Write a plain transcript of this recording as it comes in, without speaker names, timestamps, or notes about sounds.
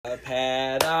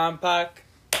Pat on Puck.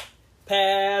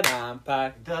 Pat on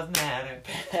Puck. Doesn't matter.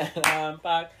 Pat on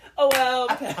Puck. Oh well,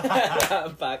 Pat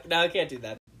on Puck. No, I can't do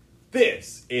that.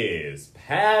 This is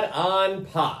Pat on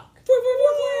Puck.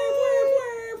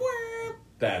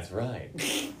 That's right.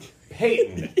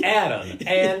 Peyton, Adam,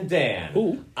 and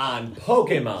Dan on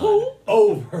Pokemon,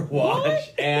 Overwatch,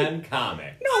 and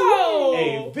comics. No!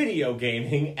 A video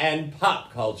gaming and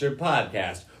pop culture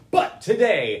podcast. But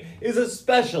today is a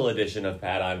special edition of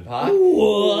Pat on Puck.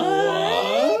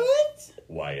 What?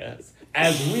 Why, yes.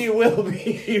 As we will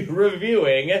be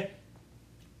reviewing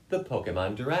the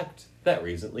Pokemon Direct that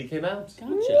recently came out. Gotcha.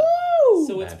 Woo!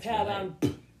 So it's That's Pat right. on.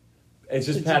 It's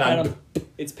just Pat on.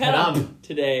 It's Pat Pat on on.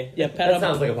 today. Yeah, Pat That on.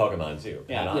 sounds like a Pokemon too.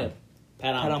 Yeah, Pat on. yeah.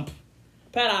 Pat on. Pat on.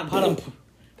 Pat on. Pat on.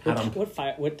 Pat on.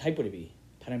 What type would it be?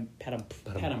 Pat on. Pat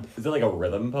on. Is it like a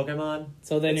rhythm Pokemon?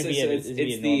 So then It's, it'd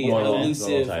be a the normal. normal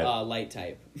elusive type. light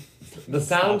type. The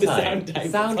sound The type. sound type.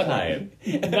 Sound type.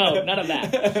 No, none of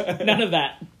that. None of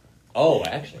that. Oh,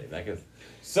 actually, that goes.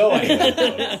 So, anyway,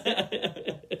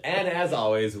 folks. And as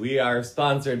always, we are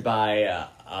sponsored by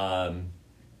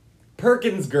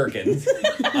Perkins Gherkins,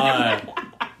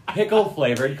 pickle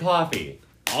flavored coffee.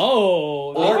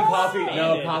 Oh. Or they're coffee, no,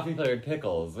 expanded. coffee flavored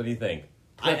pickles. What do you think?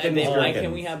 Why Perkins can't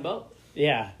Gherkins. we have both?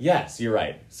 Yeah. Yes, you're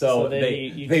right. So, So then they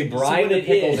you- they so brine what the it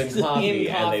pickles is, in coffee,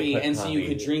 and they put and so you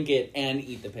coffee- could drink it and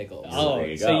eat the pickles. Oh, there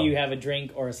you so go. you have a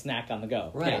drink or a snack on the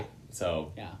go. Right. Yeah.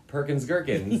 So, Yeah. Perkins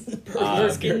Gherkins.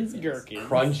 Perkins Gherkins.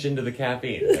 Crunch into the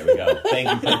caffeine. There we go. Thank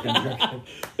you, Perkins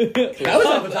Gherkins. That was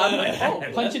off the top of my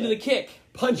head. Punch into the kick.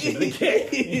 Punch into the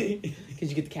kick. Because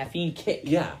you get the caffeine kick.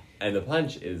 Yeah, and the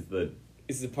punch is the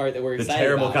This is the part that we're excited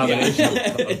terrible about. combination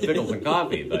Yeah. of pickles and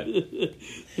coffee. But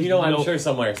you know, I'm No. sure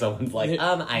somewhere someone's like,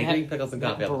 I drink pickles and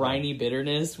coffee. That all the time." briny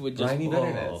bitterness would just... Briny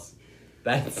bitterness.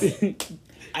 That's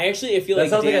I feel that like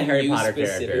sounds like a Dan, Harry you Potter character.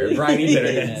 specifically- Briny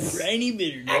bitterness. Briny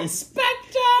bitterness.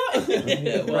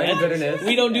 Expecto. Briny bitterness.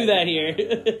 We don't do that here.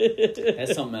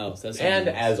 That's something else. That's something And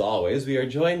else. as always, we are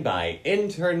joined by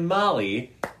Intern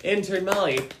Molly. Intern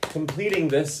Molly completing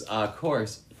this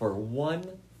course for one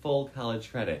full college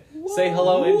credit. Say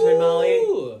hello, Intern Molly.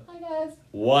 Ooh.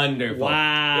 Wonderful.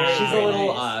 Wow. She's a Very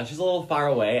little nice. she's a little far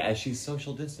away as she's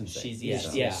social distancing. She's- Yeah,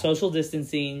 So- yeah. Social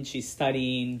distancing. She's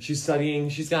studying. She's studying.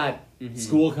 She's got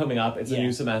school coming up. It's a Yeah.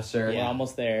 new semester. We're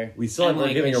almost there. We still And, we're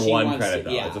like, giving her she one wants credit to-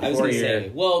 though. Yeah, It's I a was gonna 4-year.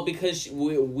 say, well, because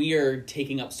we are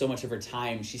taking up so much of her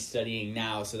time, she's studying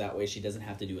now, so that way she doesn't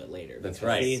have to do it later. That's because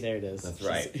right. See, there it is. That's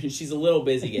right. She's a little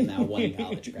busy getting that one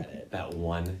college credit. That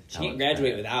one. She college can't graduate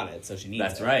credit. without it, so she needs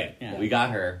That's it. right. Yeah. We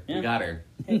got her. Yeah. We got her.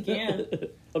 Heck yeah.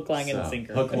 Hook, line, and So,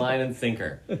 sinker. Hook, line, and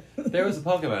sinker. There was a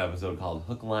Pokemon episode called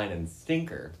Hook, Line, and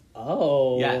Stinker.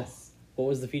 Oh. Yes. What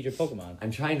was the featured Pokemon?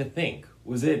 I'm trying to think.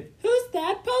 Was it? Who's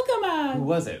that Pokemon? Who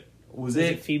was it? Was Was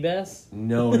it it? Feebas?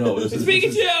 No. This It's was, this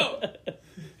was, Pikachu!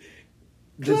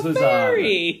 this was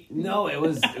Clefairy! no. It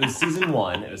was season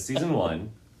 1. It was season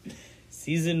 1.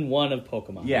 Season 1 of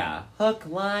Pokemon. Yeah. Hook,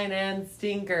 line, and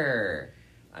stinker.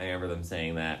 I remember them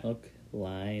saying that. Hook,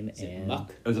 line, Is it and...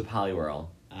 Muck? It was a Poliwhirl.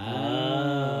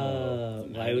 Oh.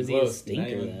 Not Why even was he a close. stinker Not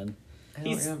even- then? I don't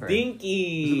He's remember.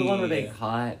 stinky. Was it the one where they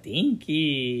caught?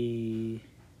 Dinky.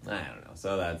 I don't know.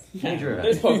 So that's Yeah, major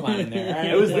there's event. Pokemon in there. All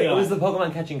right, It was moving the on.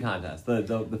 Pokemon catching contest, the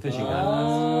fishing contest.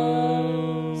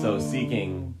 Oh. So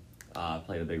Seeking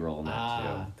played a big role in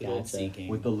that Good old Gotcha. Seeking.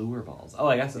 too. With the lure balls. Oh,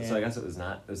 I guess Yeah. so. I guess it was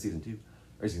not. It was season 2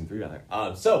 or season 3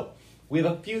 rather. So we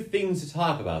have a few things to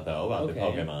talk about though about the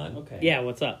Pokemon. Okay. Yeah,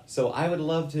 what's up? So I would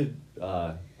love to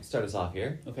start us off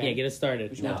here. Okay. Yeah, get us started.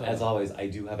 Which Now, one? as always, I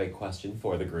do have a question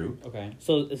for the group. Okay.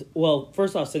 So, well,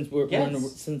 first off, since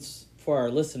Yes. since for our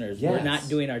listeners, Yes. we're not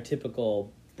doing our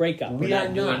typical breakup. We We're are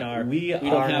not doing not. our We don't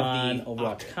are have not on the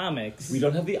Overwatch comics. We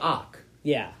don't have the Ock,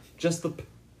 Yeah, just the P.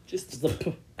 Just the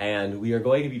p- And we are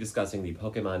going to be discussing the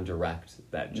Pokemon Direct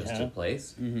that just Yeah. took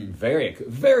place. Mhm.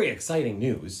 Very exciting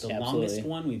news. the Absolutely. longest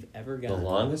one we've ever The gotten.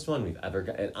 longest one we've ever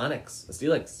got. An Onyx, a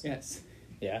Steelix. Yes.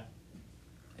 yeah.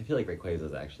 I feel like Rayquaza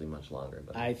is actually much longer,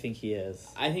 but I think he is.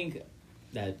 I think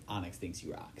that Onyx thinks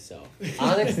you rock, so.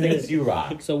 Onyx thinks you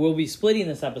rock. So we'll be splitting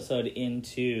this episode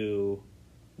into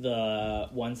the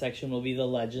one section will be the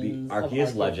legends. The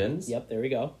Arceus Legends. Yep, there we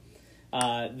go.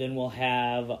 Then we'll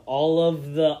have all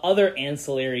of the other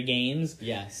ancillary games.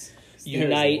 Yes. Unite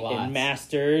There's lots. and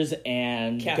Masters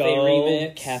and Cafe Go,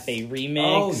 Remix. Cafe Remix.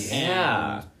 Oh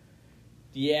yeah.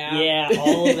 Yeah. Yeah,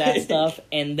 all of that stuff.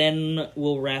 And then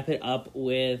we'll wrap it up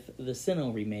with the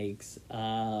Sinnoh remakes.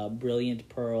 Brilliant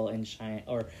Pearl and Shine,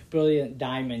 or Brilliant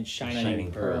Diamond, Shining,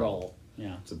 Shining Pearl. Pearl.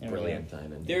 Yeah. It's a There we brilliant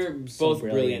time. And They're So both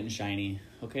brilliant. brilliant and shiny.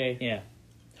 Okay. Yeah.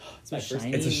 It's my first.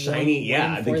 Shiny It's a one- shiny, one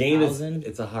yeah. in The game is 4,000.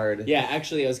 it's a hard. Yeah,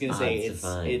 actually, I was gonna say Odds to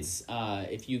find. it's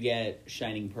if you get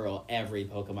Shining Pearl, every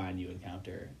Pokemon you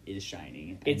encounter is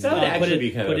shining. And It's That would put actually it, be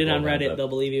kind of put a it on cool Reddit. concept. They'll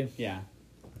believe you. yeah,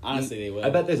 honestly, they will. I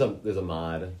bet there's a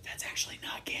mod. That's actually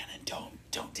not canon.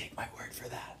 Don't take my word for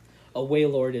that. A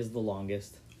Wailord is the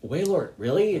longest. Wailord,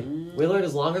 really? Wailord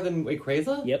is longer than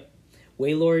Rayquaza? Yep.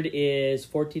 Wailord is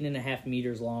 14.5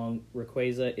 meters long.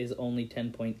 Rayquaza is only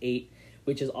 10.8,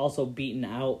 which is also beaten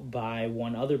out by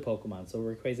one other Pokemon. So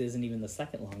Rayquaza isn't even the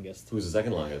second longest. Who's the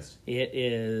second longest? It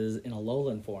is in a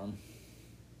Alolan form.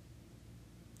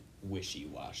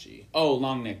 Wishy-washy. Oh,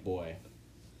 long neck boy.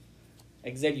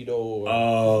 Exeggutor.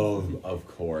 Oh, of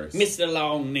course. Mr.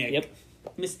 Long Neck. Yep.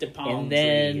 Mr. Palm And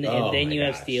then Tree. Oh and then my you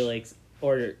have gosh. Steelix,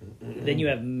 or then you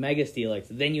have Mega Steelix,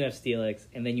 then you have Steelix,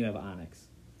 and then you have Onyx.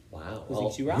 Wow. Who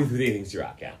thinks you rock? Who thinks you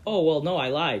rock, yeah. Oh well, no, I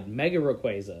lied. Mega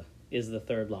Rayquaza is the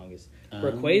third longest.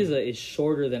 Rayquaza is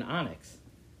shorter than Onyx.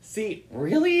 See,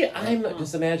 really? I'm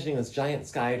just imagining this giant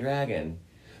sky dragon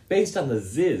based on the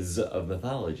Ziz of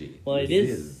mythology. Well, The it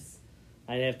is. Ziz.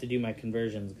 I'd have to do my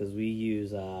conversions because we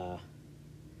use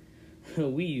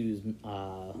we use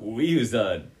We use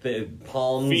the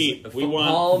palms, Feet. We want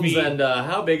palms, feet. and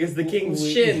how big is the king's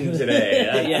We- shin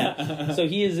today? yeah. So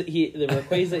the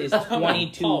Rayquaza is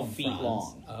 22 Palm feet fronds.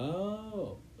 long.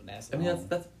 Oh, that's I mean, long.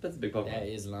 that's a big Pokemon. That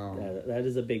is long. That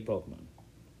is a big Pokemon.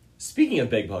 Speaking of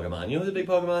big Pokemon, you know who's a big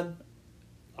Pokemon?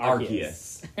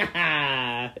 Arceus.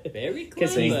 Very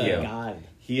Because clever. he's Thank you. the god.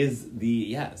 He is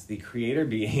the creator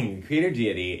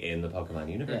deity in the Pokemon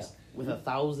Yeah. universe. With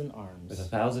 1,000 arms. With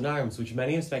 1,000 arms, which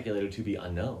many have speculated to be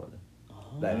unknown.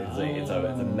 That is it's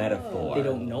a metaphor. They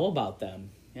don't know about them.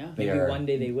 Yeah. They Maybe are one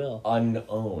day they will.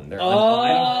 unowned. They're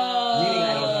Oh! meaning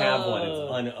I don't have one.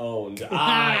 It's unowned. You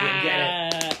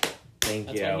get it. Thank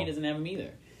That's you. why he doesn't have them either.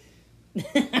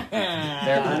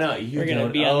 They're unowned. You We're gonna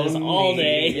don't be on this own all me.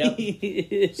 day.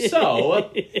 Yep.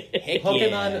 So, Heck Pokemon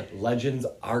yeah. Legends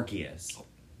Arceus.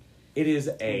 It is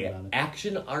Hold a on.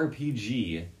 action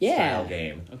RPG Yeah. style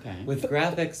game Okay. with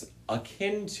graphics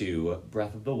akin to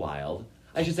Breath of the Wild.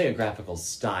 I should say a graphical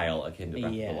style akin to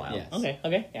Breath of Yeah. the Wild. Yeah.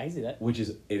 Okay. Yeah, I see that. Which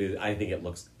is I think it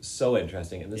looks so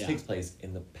interesting, and this Yeah. takes place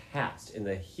in the past, in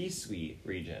the Hisui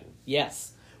region.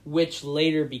 Yes. Which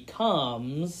later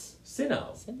becomes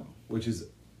Sinnoh, Sinnoh. which is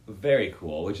very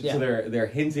cool. Yeah. So they're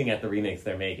hinting at the remakes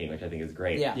they're making, which I think is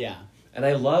great. Yeah. Yeah. And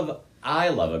I love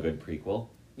a good prequel.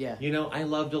 Yeah. You know, I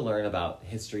love to learn about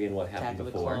history and what Attack happened of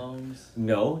the before. Clones.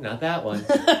 No, not that one.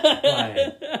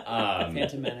 But,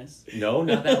 Phantom Menace. no,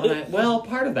 not that one. Well,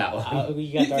 part of that one.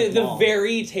 You got Darth The Maul.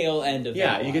 very tail end of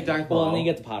Yeah, that you get line. Darth Well, Maul. and then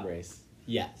you get the pod race.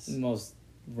 Yes. Most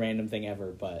random thing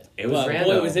ever, but It was But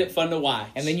random. boy, was it fun to watch.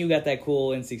 and then you got that cool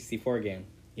N64 game.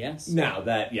 Yes. Now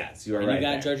that, yes, you are And right. you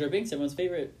got there. Jar Jar Binks, everyone's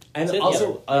favorite. And Sith also,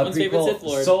 Lord. Everyone's favorite prequel, Sith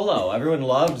Lord. Solo. Everyone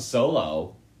loved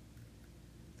Solo.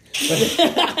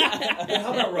 But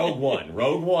how about Rogue One?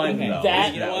 Rogue One, Okay. though.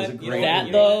 That- that was a You know great what? That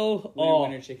movie. though, Winner,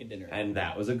 winner, chicken dinner. And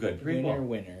that was a good prequel.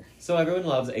 winner. So everyone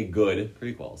loves a good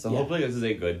prequel. So Yeah. hopefully this is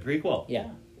a good prequel. Yeah.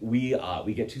 We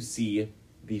get to see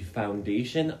the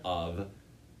foundation of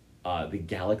the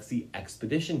Galaxy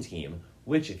Expedition Team,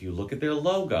 which, if you look at their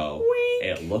logo, Wink.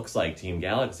 it looks like Team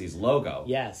Galaxy's logo.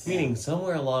 Yes. Meaning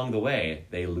somewhere along the way,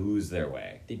 they lose their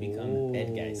way. They become Ooh.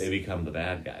 bad guys. They become the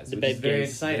bad guys, The which bad is very guys.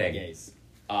 exciting. Bad guys.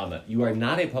 You are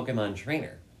not a Pokemon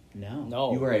trainer. No.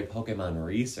 No. You are a Pokemon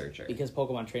researcher. Because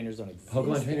Pokemon trainers don't exist.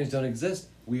 Pokemon trainers don't exist.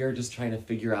 We are just trying to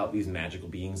figure out these magical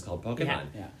beings called Pokemon.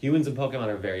 Yeah. Humans and Pokemon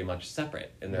are very much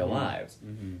separate in their lives.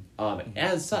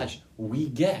 As such, we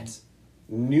get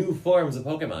new forms of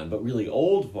Pokemon, but really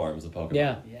old forms of Pokemon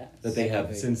Yeah. Yes. that they have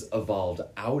Exactly. since evolved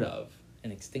out of.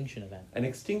 An extinction event. An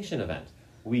extinction event.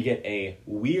 We get a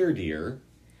Weirdeer,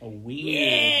 A weird.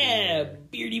 Yeah,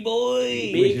 beardy boy.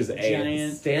 Big, which is a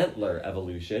giant- Stantler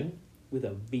evolution. With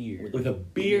a beard. With a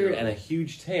beard and a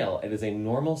huge tail, it is a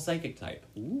normal psychic type.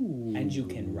 Ooh. And you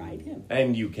can ride him.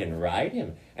 And you can ride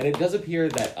him. And it does appear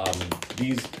that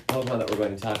these Pokemon that we're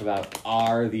going to talk about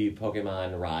are the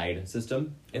Pokemon ride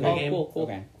system in the Oh, game. cool.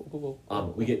 Okay. Cool.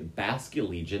 We get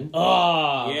Basculegion,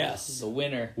 Oh, Yes. the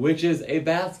winner. which is a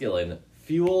Basculin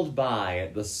fueled by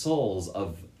the souls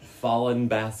of fallen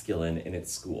Basculin in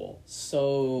its school.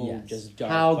 So Yes. just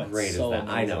dark. How but great so is that?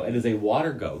 I know. It is a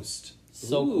water ghost.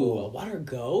 So Ooh, cool. A water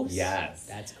ghost? Yes.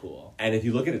 That's cool. And if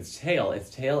you look at its tail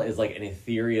is like an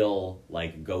ethereal,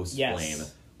 like, ghost Yes. flame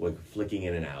like flicking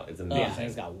in and out. It's Oh, amazing.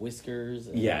 it's got whiskers.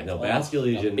 And Yeah, no, oh, A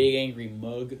Basculegion. big angry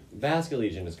mug.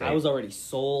 Basculegion is great. I was already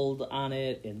sold on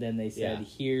it, and then they said, Yeah.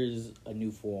 "Here's a new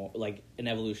form, like an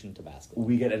evolution to Basculin."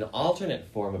 We get an alternate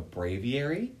form of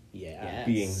Braviary, Yeah. Yes.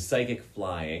 being psychic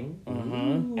flying,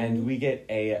 Uh-huh. and we get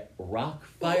a rock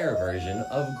fire version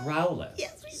of Growlithe.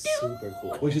 Yes, we do. Super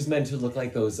cool. Which is meant to look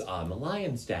like those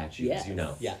lion statues, Yes. you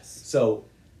know. Yes. So,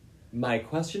 my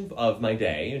question of my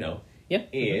day, you know, Yep.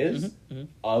 is mhm.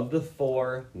 of the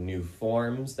 4 new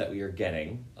forms that we are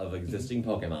getting of existing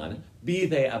Pokemon, be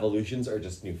they evolutions or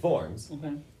just new forms,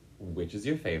 Okay. which is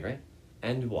your favorite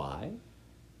and why?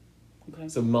 Okay.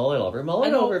 So mull it over. Mull I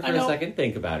it know, over for I a know. second.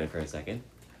 Think about it for a second.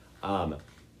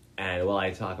 And while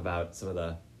I talk about some of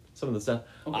the stuff,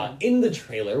 Okay. in the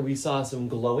trailer we saw some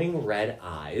glowing red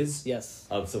eyes Yes.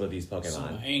 of some of these Some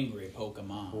Pokemon. angry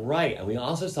Pokemon. Right, and we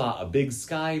also saw a big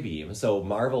sky beam, so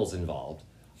Marvel's involved.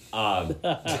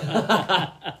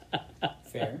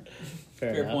 Fair.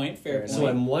 Fair enough. point, fair point. So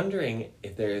I'm wondering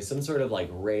if there is some sort of like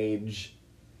rage,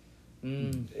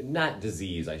 Mm. not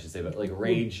disease, I should say, but like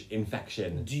rage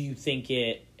infection. Do you think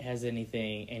it has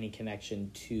any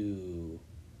connection to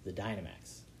the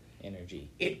Dynamax energy?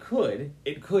 It could,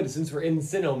 since we're in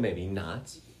Sinnoh, maybe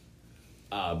not.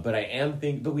 But I am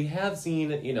but we have seen,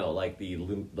 you know, like the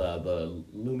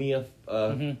Lumia,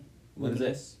 what is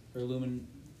it? Or Lumin.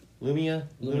 Lumia?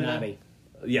 Illuminati.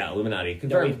 Yeah, Illuminati. No,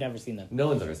 Confirmed. we've never seen them. No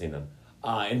one's ever seen them.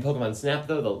 In Pokemon Snap,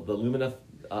 though, the Lumina,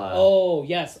 Oh,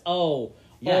 yes. Oh.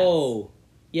 Yes. Oh.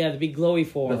 Yeah, the big glowy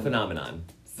form. the phenomenon.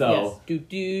 So, Yes. Do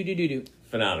do do do do.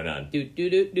 phenomenon. Do do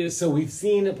do do. So we've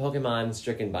seen Pokemon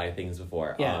stricken by things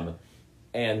before. Yeah.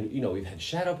 And, you know, we've had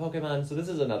Shadow Pokemon, so this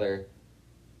is another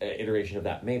iteration of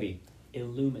that, maybe.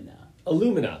 Illumina.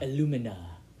 Illumina. Illumina.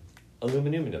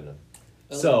 Illuminum.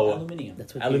 So, Aluminium.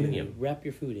 That's what Aluminium. you wrap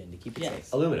your food in to keep it Yes.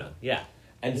 safe. Illumina, yeah.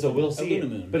 And so we'll see.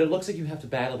 Illuminamoon. But it looks like you have to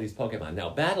battle these Pokemon.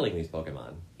 Now, battling these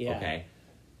Pokemon, Yeah. okay,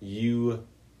 you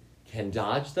can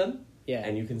dodge them, Yeah.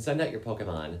 and you can send out your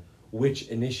Pokemon, which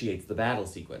initiates the battle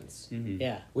sequence, Mhm.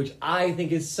 Yeah. which I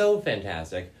think is so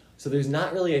fantastic. So there's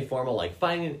not really a formal, like,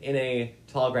 find in a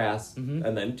tall grass, Mhm.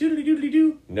 and then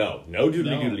doodly-doodly-doo. No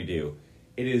doodly-doodly-doo. No.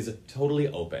 It is totally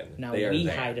open. Now They are we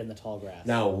there. hide in the tall grass.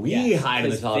 Now we Yes, hide in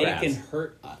the 'cause tall they grass. can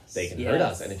hurt us. They can Yes. hurt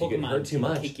us, and if you get Pokemon hurt too can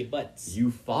much, kick your butts.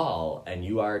 you fall and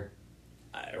you are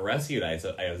rescued. I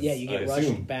Yeah, you get rushed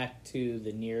assume. back to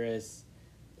the nearest.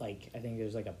 Like I think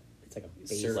there's like a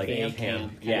base Surf like a camp.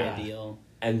 camp, kind yeah. of deal.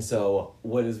 And so,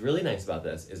 what is really nice about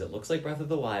this is it looks like Breath of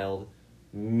the Wild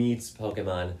meets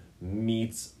Pokemon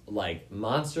meets like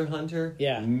Monster Hunter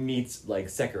Yeah. meets like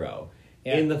Sekiro.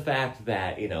 Yeah. In the fact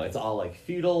that, you know, it's all like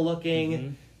feudal looking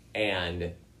Mhm. and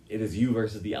it is you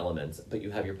versus the elements, but you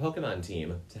have your Pokemon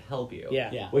team to help you. Yeah.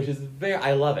 Yeah. Which is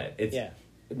I love it. It's Yeah.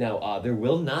 Now, there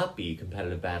will not be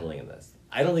competitive battling in this.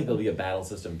 I don't think there'll be a battle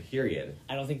system, period.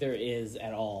 I don't think there is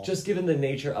at all. Just given the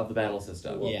nature of the battle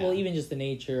system. well, Yeah. well, even just the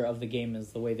nature of the game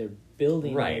is the way they're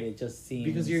building Right. it. It just seems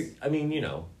Because it's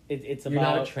you're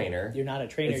about not a trainer. You're not a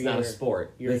trainer. It's not a you're-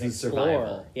 sport. You're This an is explorer.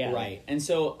 survival. Yeah. Right. And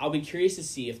so I'll be curious to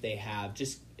see if they have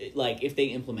just like if they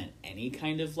implement any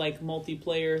kind of like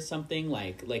multiplayer or something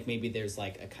like maybe there's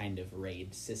like a kind of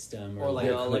raid system Or like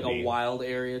There a could be. wild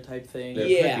area type thing. There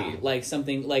yeah, could be. like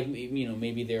something like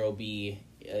maybe there will be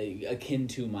akin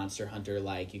to Monster Hunter.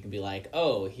 Like you can be like,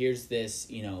 oh, here's this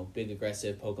big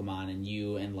aggressive Pokemon, and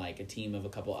you and like a team of a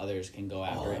couple others can go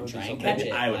after that it and would be try so and cool. catch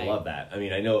it. I would like, love that. I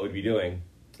mean, I know what we'd be doing.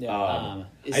 Yeah.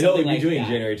 it's I know what something we'd be like doing that.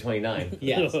 January 29th.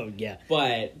 Yes. yeah.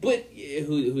 But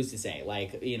who's to say?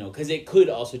 Like because it could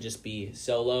also just be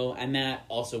solo, and that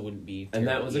also wouldn't be. And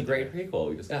that terrible was a either. great prequel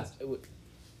we discussed. It would-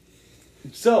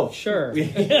 So, Sure.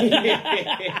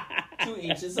 To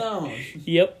each his own.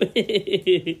 Yep.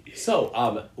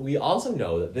 so, we also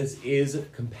know that this is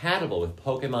compatible with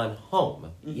Pokemon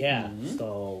Home, yeah. Mhm.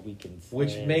 So we can.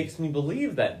 which say- makes me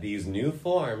believe that these new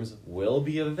forms will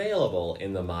be available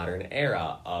in the modern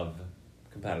era of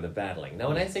competitive battling. Now,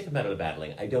 when I say competitive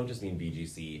battling, I don't just mean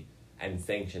BGC and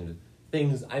sanctioned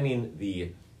things. I mean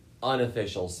the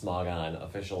unofficial Smogon,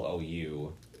 official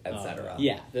OU, etc.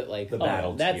 Yeah, that like The Oh,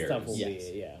 battle that tiers. stuff will Yes.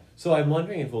 be yeah. So I'm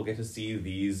wondering if we'll get to see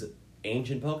these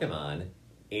ancient Pokemon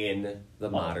in the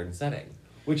modern setting,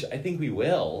 which I think we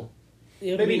will.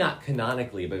 It'll Maybe be- not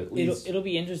canonically, but at least It'll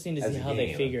be interesting to as see a how they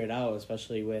game. figure it out,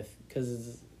 especially with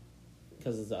because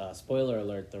spoiler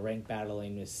alert, the rank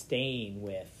battling is staying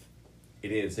with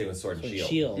it is same with Sword and Shield.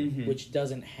 Shield, Mhm. which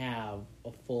doesn't have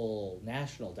a full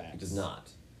national dex. It does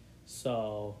not.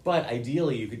 So But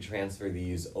ideally, you could transfer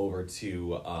these over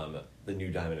to the new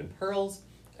Diamond and Pearls,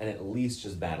 and at least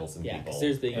just battle some Yeah, people. because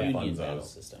there's the for Union fun battle zones.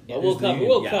 system. Yeah, But there's we'll the cover. Union-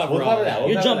 We'll yes, cover. we'll all cover that. that. We'll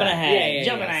You're cover jumping that. ahead. Yeah,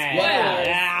 jumping yeah, ahead.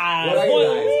 spoilers. Ah, What are you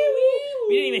spoilers. guys?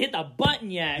 We didn't even hit the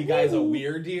button yet. You guys a Woo.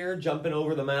 weird deer jumping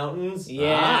over the mountains?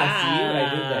 Yeah. Ah, see what I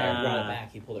did He there. brought it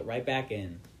back. He pulled it right back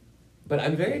in. But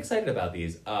I'm very excited about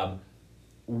these.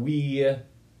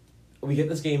 We get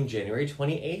this game January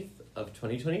 28th of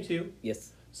 2022,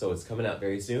 Yes. so it's coming out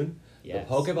very soon. Yes.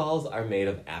 The Pokeballs are made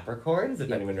of apricorns, if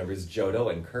Yep. anyone remembers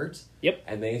Johto and Kurt. Yep.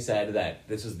 And they said that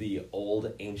this was the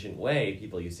old, ancient way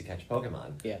people used to catch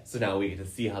Pokemon. Yeah. So now we get to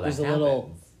see how that There's a happens.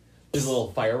 little- There's a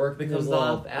little firework that There's comes a little-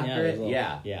 off yeah, after there's it. a little-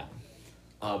 Yeah. Yeah.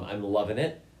 I'm loving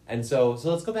it. And so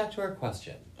let's go back to our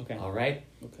question. Okay. All right.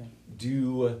 Okay.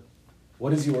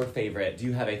 What is your favorite? Do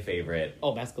you have a favorite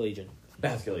Oh, Basculegion.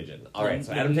 Basculegion? All right.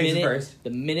 So The Adam takes it minute- first. The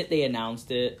minute they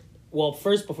announced it, well,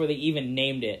 first before they even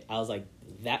named it, I was like,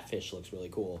 that fish looks really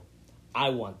cool. I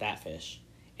want that fish.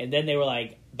 And then they were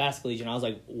like, Basculegion. I was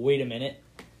like, wait a minute.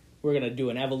 We're going to do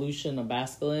an evolution of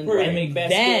Basculin. We're gonna And make Basculin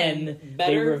then they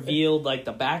better. revealed like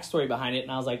the backstory behind it,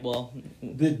 and I was like, well,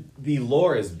 The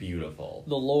lore is beautiful.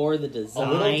 the lore, the design.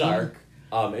 A little dark.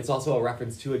 It's also a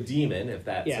reference to a demon, if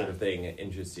that Yeah. sort of thing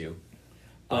interests you.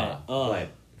 But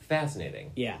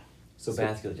fascinating. Yeah. So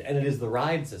Basculegion, and it is the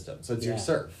ride system. So it's your Yeah.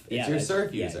 surf. It's Yeah, your that's-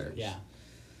 surf yeah, user. Yeah.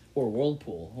 Or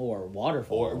Whirlpool. Or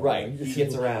Waterfall. Or right, he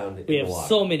gets around. We in have the water.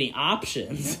 so many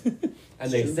options.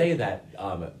 and they say that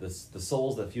the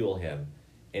souls that fuel him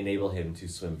enable him to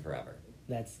swim forever.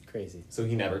 That's crazy. So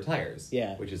he never tires.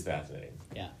 Yeah. Which is fascinating.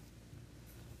 Yeah.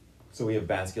 So we have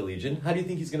Basculegion. How do you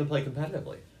think he's going to play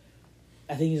competitively?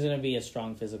 I think he's going to be a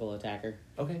strong physical attacker.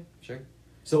 Okay, sure.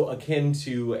 So akin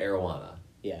to Arowana.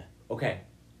 Yeah. Okay,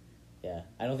 Yeah.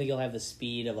 I don't think he'll have the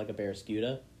speed of like a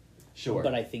Barraskewda, sure.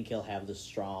 but I think he'll have the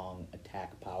strong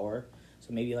attack power.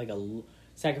 So maybe like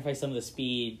sacrifice some of the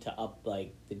speed to up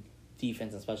like the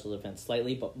defense and special defense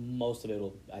slightly, but most of it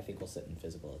will sit in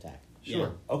physical attack.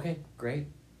 Sure. Okay, great.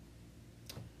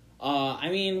 I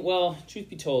mean, well, truth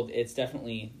be told, it's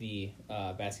definitely the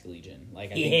Basculegion.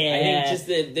 Like, I think Yeah. just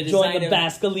the Join design the of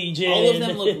Basculegion. all of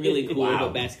them look really cool Wow.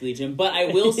 about Basculegion. But I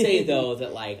will say though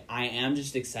that like I am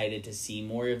just excited to see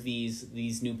more of these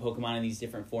new Pokemon in these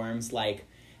different forms. Like,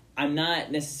 I'm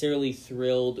not necessarily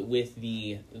thrilled with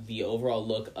the overall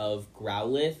look of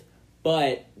Growlithe,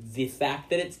 but the fact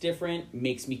that it's different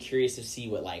makes me curious to see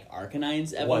what like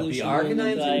Arcanine's evolution What the will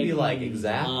look Arcanine's going to be like. like,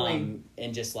 exactly.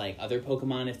 And just like other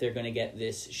Pokemon, if they're going to get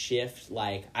this shift.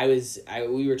 Like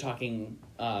we were talking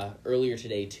earlier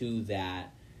today too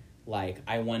that like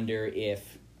I wonder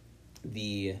if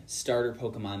the starter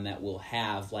Pokemon that we'll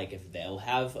have, like if they'll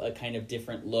have a kind of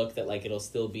different look, that like it'll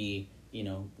still be, you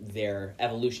know, their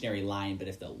evolutionary line, but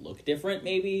if they'll look different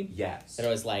maybe. Yes. That I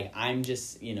was like, I'm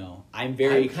just, you know, I'm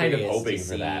very I'm kind of curious hoping to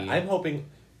for see- that. I'm hoping.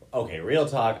 Okay, real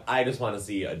talk. I just want to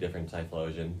see a different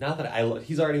Typhlosion. Not that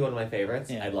he's already one of my favorites.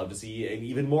 Yeah. I'd love to see an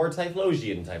even more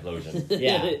Typhlosion.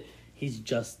 Yeah. He's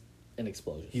just an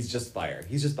explosion. He's just fire.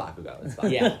 He's just Bakugo. It's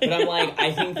fine. Yeah, but I'm like,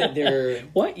 I think that they're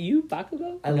What, you,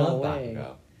 Bakugo? I No love way.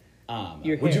 Bakugo.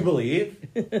 Your Would you hair. believe?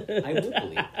 I would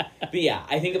believe. But yeah,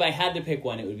 I think if I had to pick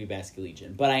one, it would be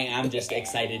Basculegion. But I am just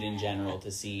excited in general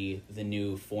to see the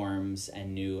new forms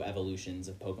and new evolutions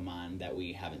of Pokemon that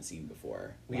we haven't seen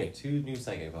before. We Like, have 2 new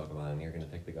psychic Pokemon, and you're going to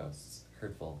pick the ghosts.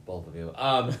 Hurtful, both of you.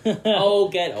 oh,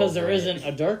 get Because there over it. isn't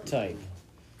a dark type.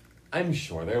 I'm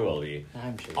sure there will be.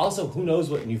 I'm sure. Also, who knows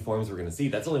what new forms we're going to see?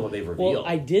 That's only what they've revealed. Well,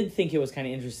 I did think it was kind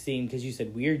of interesting because you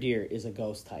said Weird Deer is a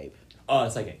ghost type.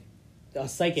 Psychic. A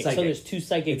psychic. Psychic. So there's 2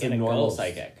 psychic It's and a a normal ghost.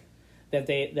 psychic. That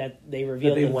they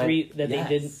revealed they the went- 3 that yes.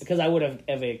 they didn't, because I would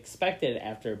have expected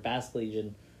after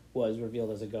Basculegion was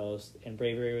revealed as a ghost and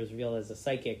Bravery was revealed as a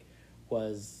psychic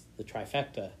was the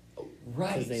trifecta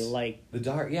Right. because they like the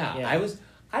dark. Yeah. Yeah.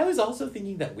 I was also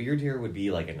thinking that Weird Deer would be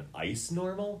like an ice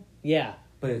normal, yeah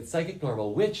but it's psychic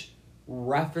normal, which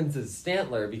references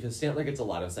Stantler because Stantler gets a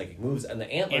lot of psychic moves, and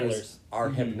the antlers are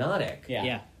hypnotic. Yeah.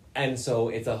 yeah And so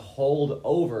it's a hold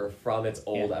over from its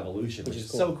old Yeah. evolution, which Which is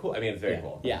is cool. so cool. I mean, it's very Yeah.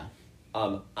 cool. Yeah.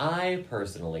 I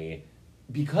personally,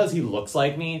 because he looks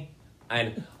like me,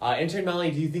 and intern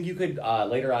Molly, do you think you could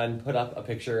later on put up a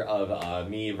picture of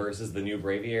me versus the new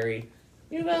Braviary?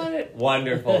 You got it.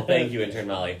 Wonderful. Thank you, intern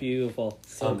Molly. beautiful.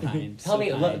 So kind. Tell so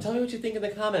me, kind. tell me what you think in the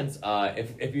comments.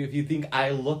 If you think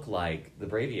I look like the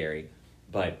Braviary,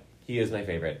 but he is my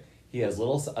favorite. He has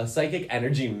a psychic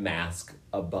energy mask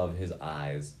above his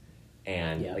eyes,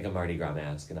 and Yeah. like a Mardi Gras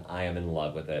mask, and I am in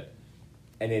love with it.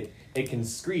 And it can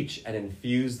screech and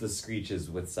infuse the screeches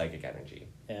with psychic energy.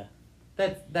 Yeah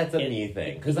That's a It- me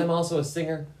thing because I'm also a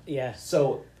singer. yeah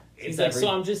So He's like, so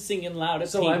I'm just singing loud at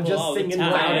So people I'm just all singing the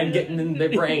time. loud and getting in their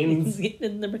brains.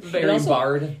 Very also,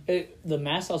 bard. The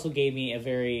mask also gave me a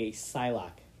very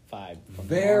Psylocke vibe. From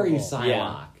Very Marvel. Psylocke.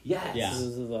 Yeah. Yes. Yeah. This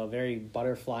is a very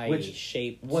butterfly Which-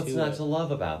 shape. What's to not it. to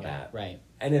love about Yeah. that? Right.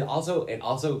 And it also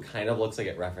kind of looks like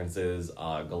it references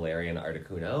Galarian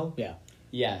Articuno. Yeah.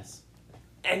 Yes.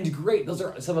 And great, those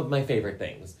are some of my favorite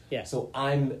things. Yeah. So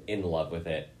I'm in love with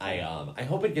it. I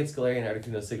hope it gets Galarian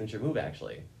Articuno's signature move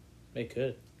actually. It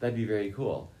could. That'd be very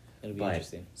cool. It'll be But-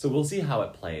 interesting. So we'll see how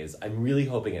it plays. I'm really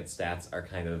hoping its stats are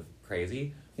kind of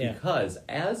crazy. Yeah. Because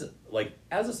as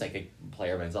a psychic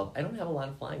player myself, I don't have a lot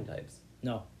of flying types.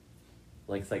 No.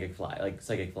 Like psychic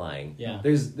flying. Yeah.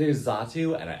 There's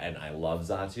Xatu and I love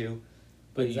Xatu.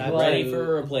 But He's Xatu- ready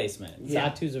for a replacement. Yeah.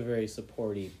 Xatu's a very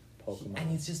supporty Pokemon. And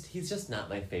he's just not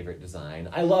my favorite design.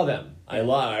 I love him. I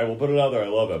will put it out there. I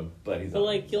love him, but he's But not.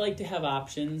 like you like to have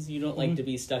options. You don't like to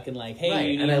be stuck in like, hey, Right,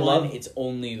 you need and I one. love- It's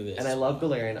only this. And I love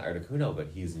Galarian Articuno, but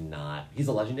he's not. He's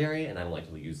a legendary, and I don't like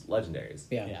to use legendaries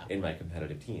yeah. Yeah. in my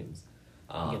competitive teams.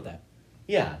 I get that.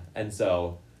 Yeah, and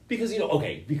so because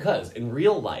because in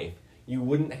real life you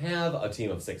wouldn't have a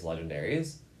team of 6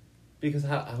 legendaries because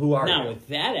who are Now you? with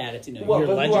that attitude, no, Well, you're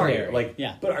but who are you? legendary. Like,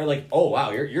 Yeah. but are like, oh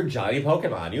wow, you're Johnny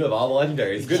Pokemon. You have all the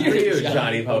legendaries. Good for You're you,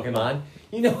 Johnny Johnny Pokemon.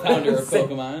 You know, founder what of I'm saying?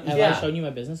 Pokemon. Have Yeah. I shown you my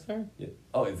business card?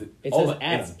 Oh, is it? It oh, says but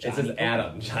Adam, It says Johnny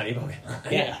Adam, Johnny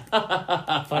Pokemon.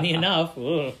 Yeah. Funny enough.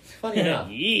 Ugh. Funny enough.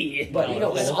 Yeah. But, you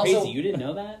know, That's and crazy. also- You didn't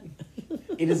know that?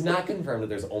 It is not confirmed that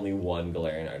there's only one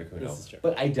Galarian Articuno, This is true.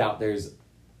 but I doubt there's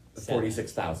 7.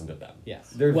 46,000 of them. Yes.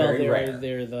 They're well, very rare.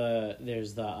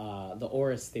 there's the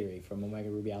Oris theory from Omega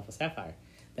Ruby Alpha Sapphire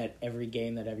that every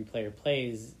game that every player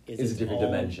plays is Is a its different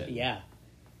own- dimension. Yeah.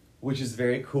 Which is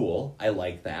very cool. I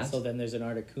like that. So then there's an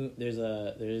Articuno. There's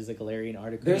a Galarian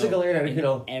Articuno. There's a Galarian in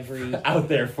Articuno every. out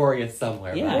there for you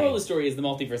somewhere. Yeah. The right? moral of the story is the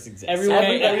multiverse exists.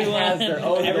 Everybody has their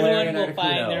own everyone Galarian will Articuno.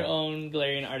 find their own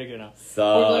Galarian Articuno.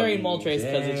 Someday Or Galarian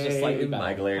Moltres, 'cause it's just slightly better.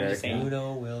 My Galarian I'm just saying.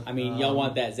 Articuno will I mean, come. y'all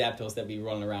want that Zapdos that be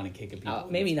running around and kicking people.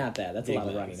 Maybe not that. That's a Big lot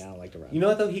of legs. running. I don't like to run. You know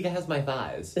what though? He has my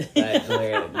thighs. That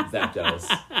Galarian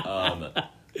Zapdos.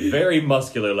 Very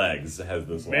muscular legs has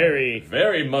this one.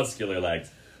 Very muscular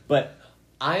legs. But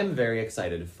I am very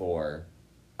excited for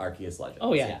Arceus Legends.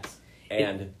 Oh yeah. Yes.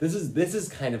 And this is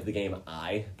kind of the game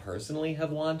I personally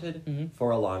have wanted Mhm.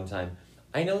 for a long time.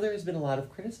 I know there has been a lot of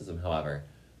criticism, however,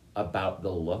 about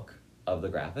the look of the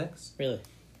graphics. Really.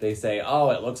 They say, "Oh,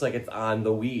 it looks like it's on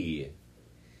the Wii."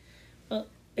 Well,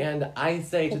 And I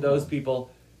say to those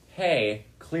people, "Hey,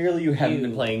 clearly you haven't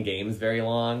been playing games very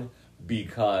long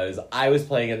because I was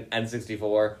playing an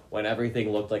N64 when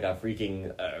everything looked like a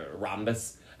freaking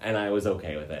rhombus, and I was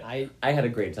okay with it. I I had a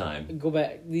great time." go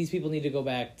back. These people need to go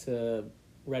back to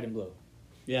Red and Blue.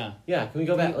 Yeah. Yeah, can we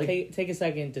go back? Like, take a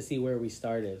second to see where we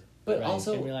started. but right,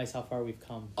 also, and realize how far we've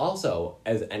come. Also,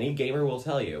 as any gamer will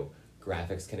tell you,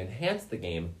 graphics can enhance the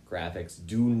game. Graphics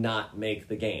do not make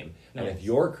the game. And if Yes.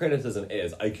 your criticism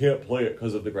is, I can't play it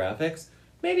because of the graphics,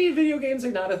 maybe video games are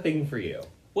not a thing for you.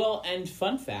 Well, and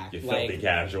fun fact, You filthy like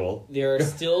casual. there are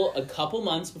still a couple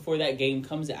months before that game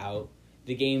comes out.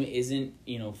 The game isn't,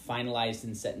 finalized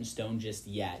and set in stone just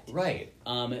yet. Right.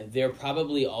 They're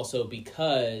probably also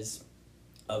because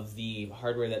of the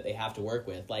hardware that they have to work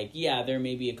with. Like, yeah, there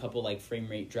may be a couple like frame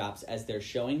rate drops as they're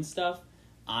showing stuff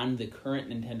on the current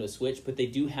Nintendo Switch, but they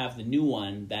do have the new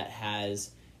one that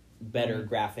has better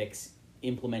graphics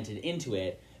implemented into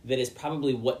it. That is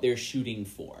probably what they're shooting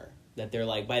for. That they're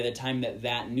like, by the time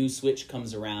that new Switch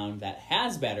comes around that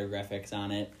has better graphics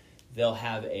on it, they'll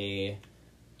have a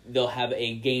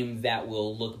game that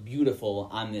will look beautiful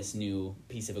on this new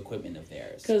piece of equipment of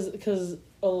theirs. Because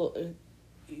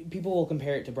people will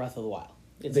compare it to Breath of the Wild.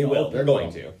 It's They an will. open They're going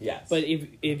world. to. Yes. But if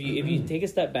you take a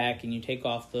step back and you take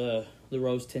off the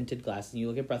rose tinted glass and you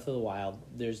look at Breath of the Wild,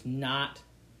 there's not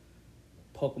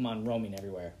Pokemon roaming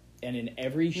everywhere. And in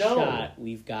every shot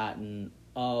we've gotten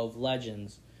of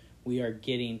Legends, we are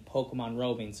getting Pokemon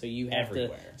roaming. So you have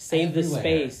Everywhere. to save the Everywhere.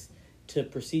 space to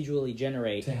procedurally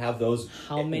generate to have those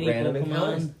how many random Pokemon.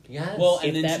 encounters. Yes. Well, and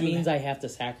If then that to- means I have to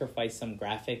sacrifice some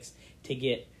graphics to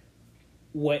get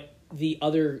what the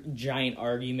other giant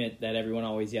argument that everyone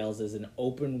always yells is an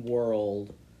open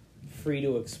world, free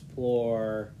to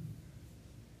explore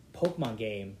Pokemon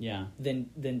game, Yeah.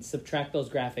 then subtract those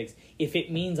graphics. If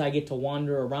it means I get to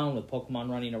wander around with Pokemon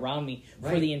running around me for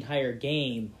Right. the entire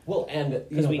game, well, and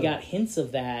because we got hints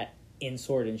of that in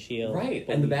Sword and Shield. right,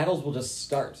 but and the we- battles will just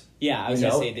start. Yeah, I was You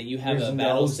going to know? say that you have There's a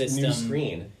battle no system. new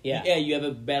screen. Yeah. Yeah, you have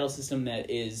a battle system that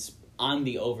is on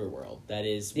the overworld. That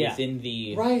is Yeah. within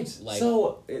the Right. Like,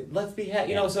 So let's be,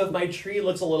 you know, so if my tree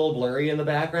looks a little blurry in the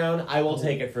background, I will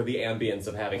take it for the ambience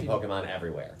of having Pokemon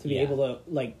everywhere. To be Yeah. able to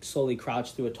like slowly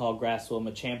crouch through a tall grass so a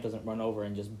Machamp doesn't run over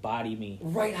and just body me.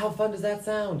 Right. How fun does that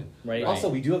sound? Right. Also,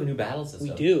 we do have a new battle system.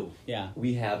 We do. yeah,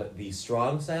 We have the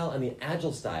strong style and the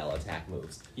agile style attack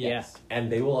moves. yes,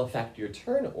 And they will affect your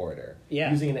turn order.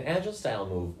 Yeah. Using an agile style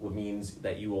move means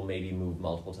that you will maybe move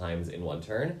multiple times in one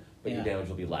turn, but your Yeah. damage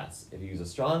will be less. If you use a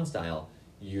strong style,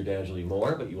 your damage will be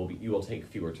more, but you will take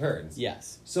fewer turns.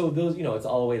 yes, So those, you know, it's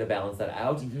all a way to balance that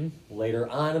out. Mhm. Later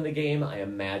on in the game, I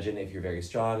imagine if you're very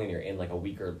strong and you're in like a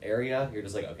weaker area, you're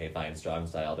just like, okay, fine, strong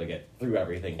style to get through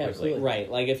everything quickly. Absolutely. right.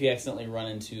 Like if you accidentally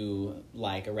run into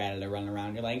like a Rattata running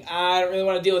around, you're like, I don't really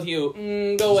want to deal with you.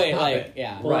 Go away. pop Like, it.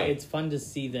 yeah, Well, Right. it's fun to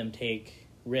see them take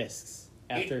risks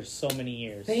after so many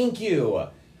years. Thank you.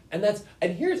 And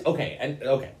here's okay,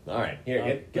 all right. Here,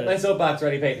 get good. my soapbox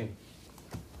ready, Peyton.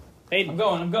 Hey, I'm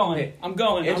going. Hey, I'm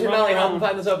going. Enter I'm Melly, running help him around.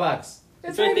 find the soapbox.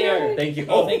 It's right there. Thank you.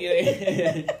 Oh, thank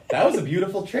you. That was a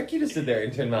beautiful trick you just did there,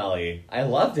 Intern Molly. I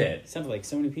loved it. Sounded like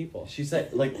so many people. She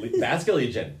said, like,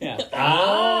 Basculegion. Yeah.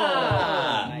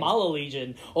 Ah! Nice. Mala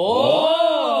Legion.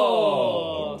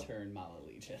 Oh! Intern Mala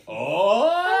Legion. Oh!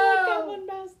 I like that one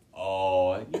best.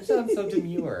 Oh, you sound so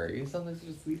demure. You sound like such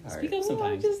a sweetheart. Speak up I'm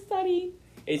sometimes. just studying.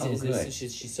 It's, Oh, it's, good.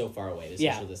 she's so far away. The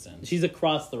Yeah. social distance. She's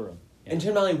across the room. Yeah.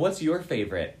 Intern Molly, what's your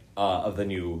favorite of the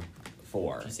new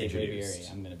four If you say introduced?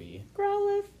 Braviary, I'm gonna be.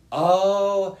 Growlithe.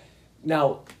 Oh,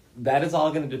 now that is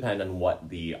all going to depend on what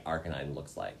the Arcanine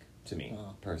looks like to me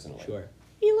Oh, personally. Sure.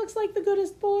 He looks like the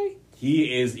goodest boy.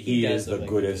 He is does the look like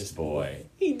the goodest goodest boy.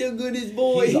 He the goodest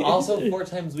boy. He's also 4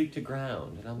 times weak to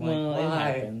ground, and I'm like, Well, it why?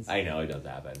 happens. I know it does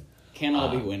happen. Can't all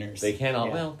be Uh, winners. They can't all.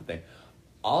 Yeah. Well, but they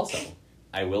also.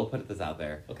 I will put this out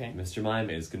there. Okay. Mr. Mime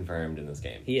is confirmed in this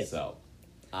game. He is. So,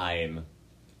 I'm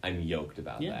yoked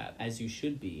about Yeah, that. as you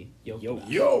should be. Yoked. Yoked.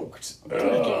 about.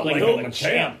 Yoked. Like I'm a a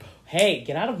champ. Hey,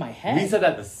 get out of my head. We said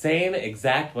that the same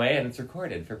exact way, and it's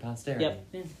recorded for posterity. Yep.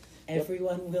 Yeah.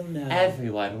 Everyone will know.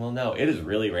 Everyone will know. It is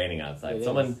really raining outside. It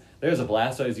Someone is. there's a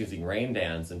Blastoise using Rain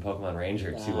Dance in Pokemon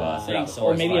Ranger to set out Thanks, the Or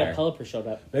forest maybe fire. a Pelipper showed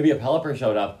up. Maybe a Pelipper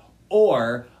showed up,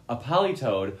 or a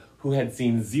Politoed who had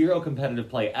seen 0 competitive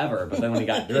play ever, but then when he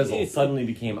got drizzled, suddenly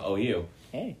became OU.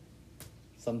 Hey.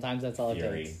 Sometimes that's all it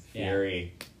Fury, takes. Yeah.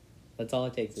 Fury. That's all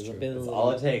it takes. Is a True. bit That's of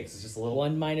all it takes. It's just a little.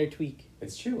 one minor tweak.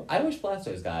 It's true. I wish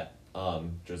Blastoise got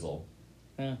drizzle.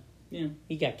 Yeah.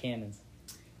 He got cannons.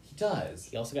 He does.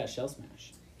 He also got Shell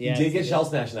Smash. Yeah, he did get Shell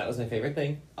Smash, and that was my favorite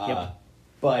thing. Yep.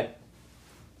 But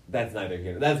that's neither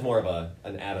here. That's more of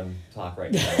an Adam talk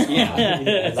right now. Yeah.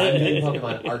 As I'm doing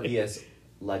Pokemon Arceus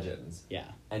Legends, Yeah.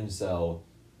 and so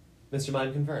Mr.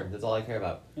 Mime confirmed. That's all I care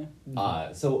about.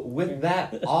 Yeah. So with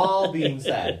that all being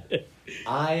said,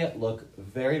 I look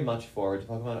very much forward to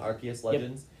Pokemon Arceus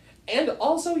Legends, and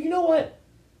also, you know what?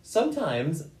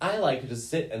 Sometimes I like to just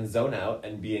sit and zone out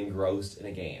and be engrossed in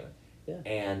a game. Yeah.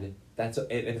 And that's if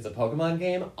it's a Pokemon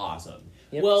game, awesome.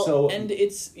 Yep. Well, So- and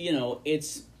it's,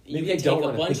 it's you Maybe can I don't take a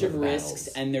wanna bunch think of of the risks battles.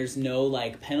 and there's no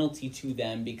like penalty to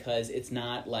them because it's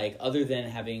not like other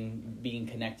than being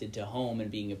connected to home and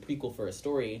being a prequel for a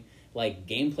story, like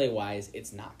gameplay wise,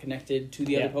 it's not connected to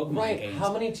the Yeah. other Pokemon Right, games.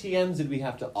 how many TMs did we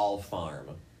have to all farm?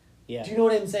 Yeah. Do you know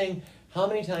what I'm saying? How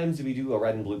many times did we do a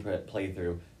Red and Blue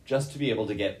playthrough just to be able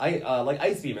to get like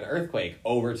Ice Beam and Earthquake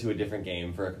over to a different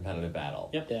game for a competitive battle?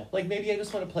 Yep. Yeah. Like maybe I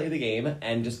just want to play the game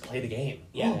and just play the game.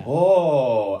 Yeah.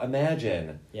 Oh,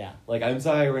 imagine. Yeah. Like I'm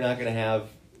sorry we're not going to have,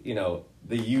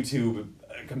 the YouTube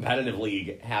competitive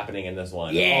league happening in this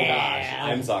one. Yeah. Oh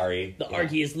gosh, I'm sorry. The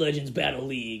Arceus Legends Battle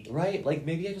League. Right, like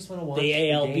maybe I just want to watch The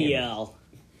game. ALBL.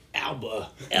 Alba.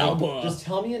 Alba. Just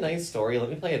tell me a nice story, let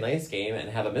me play a nice game, and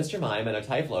have a Mr. Mime and a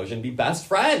Typhlosion be best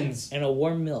friends! And a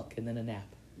warm milk and then a nap.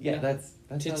 Yeah, Yeah. that's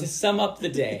To sum up the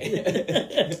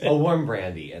day. a warm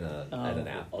brandy and an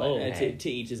app. But Oh. hey, to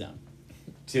each his own.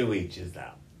 to each is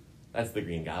that. That's the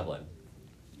Green Goblin.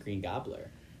 Green Gobbler.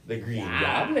 The Green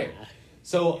Ah. Gobbler.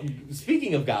 So,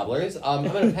 speaking of gobblers, I'm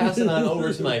going to pass it on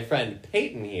over to my friend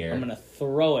Peyton here. I'm gonna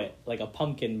throw it like a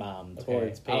pumpkin bomb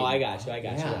towards Peyton. Oh, I got you.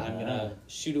 Yeah. I'm gonna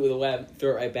shoot it with a web,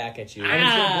 throw it right back at you. And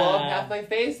it's going to blow up half my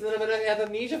face, and then I'm going to have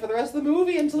amnesia for the rest of the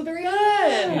movie until the very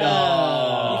end. You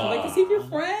can like to see your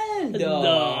friend. No.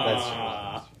 That's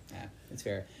true. Yeah, it's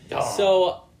fair. Duh.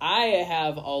 So I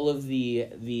have all of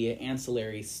the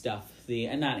ancillary stuff,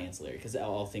 and not ancillary because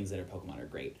all things that are Pokemon are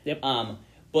great. Yep.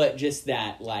 But just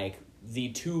that like the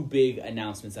two big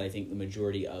announcements that I think the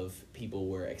majority of people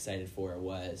were excited for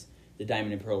was the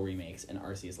Diamond and Pearl remakes, and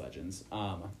Arceus Legends.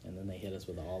 And then they hit us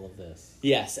with all of this.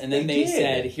 Yes, and then They they did.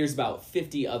 said, here's about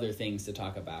 50 other things to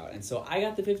talk about. And so I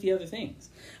got the 50 other things.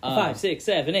 5, 6,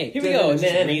 7, 8. Here we go.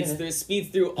 Just speeds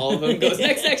through all of them. Goes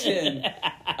next section.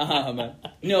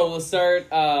 No, we'll start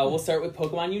with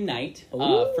Pokemon Unite.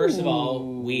 First of all,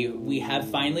 we have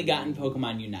finally gotten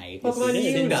Pokemon Unite. Pokemon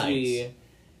Since Unite.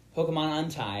 Pokemon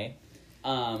Untie.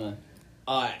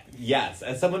 Yes,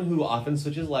 as someone who often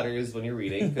switches letters when you're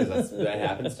reading, because that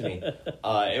happens to me,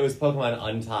 it was Pokemon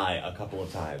Untie a couple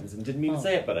of times, and didn't mean to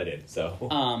say it, but I did, so.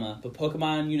 But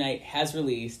Pokemon Unite has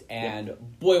released, and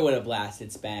boy, what a blast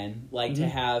it's been. Like, to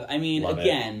have, I mean, Love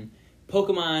again,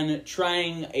 Pokemon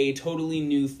trying a totally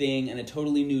new thing and a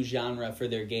totally new genre for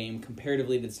their game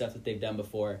comparatively to the stuff that they've done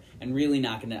before, and really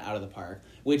knocking it out of the park.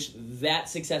 Which, that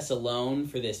success alone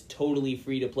for this totally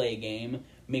free-to-play game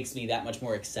makes me that much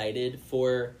more excited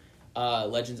for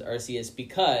Legends Arceus,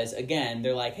 because, again,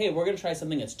 they're like, hey, we're going to try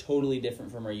something that's totally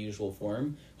different from our usual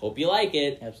form. Hope you like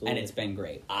it. Absolutely. And it's been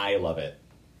great. I love it.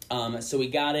 So we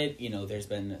got it. You know, there's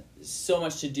been so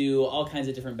much to do, all kinds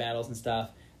of different battles and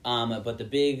stuff. But the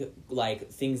big, like,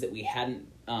 things that we hadn't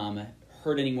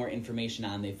heard any more information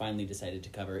on, they finally decided to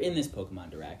cover in this Pokemon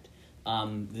Direct.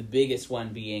 The biggest one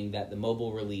being that the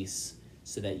mobile release,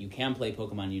 so that you can play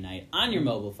Pokemon Unite on your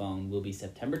mobile phone, will be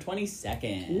September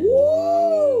 22nd.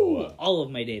 Woo! All of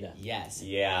my data. Yes.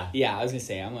 Yeah. Yeah, I was going to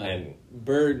say, I'm a And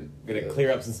bird. Gonna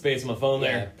clear up some space on my phone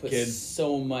Yeah, there, put kids.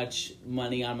 so much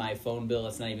money on my phone bill,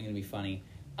 it's not even going to be funny.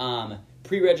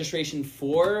 Pre-registration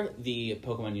for the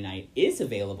Pokemon Unite is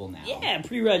available now. Yeah,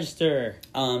 pre-register.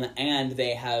 And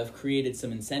they have created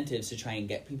some incentives to try and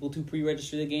get people to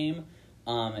pre-register the game.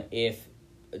 If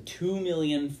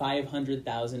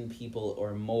 2,500,000 people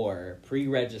or more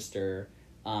pre-register,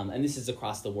 and this is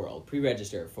across the world,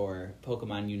 pre-register for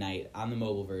Pokemon Unite on the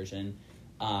mobile version,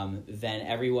 then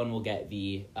everyone will get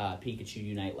the Pikachu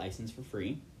Unite license for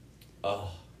free.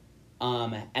 Oh,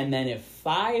 And then if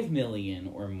 5 million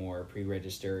or more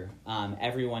pre-register,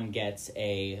 everyone gets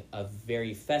a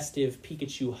very festive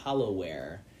Pikachu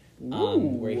Hollowware,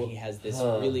 where he has this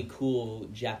really cool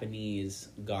Japanese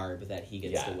garb that he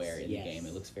gets to Yes. wear in the Yes. game.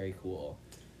 It looks very cool.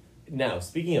 now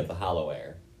speaking of the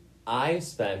Hollowware, I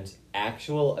spent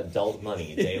actual adult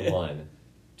money day one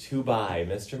to buy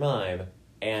Mr. Mime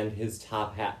and his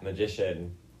top hat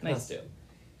magician Nice. costume,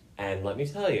 and let me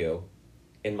tell you,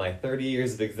 in my 30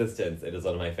 years of existence, it is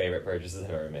one of my favorite purchases I've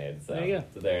ever made. So There you go.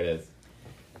 So there it is.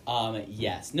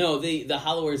 Yes. No, the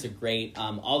Hollowares are great.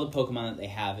 All the Pokemon that they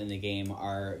have in the game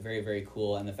are very, very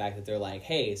cool. And the fact that they're like,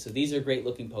 hey, so these are great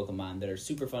looking Pokemon that are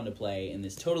super fun to play in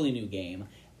this totally new game.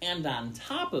 And on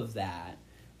top of that,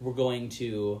 we're going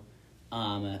to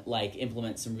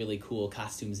implement some really cool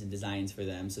costumes and designs for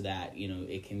them so that, you know,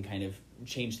 it can kind of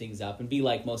change things up and be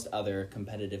like most other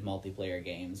competitive multiplayer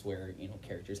games where, you know,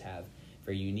 characters have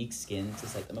very unique skin to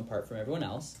set them apart from everyone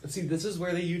else. See, this is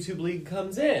where the YouTube League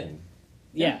comes in.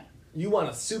 Yeah. You want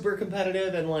a super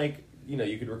competitive and, like, you know,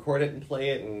 you could record it and play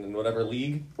it in whatever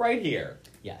league right here.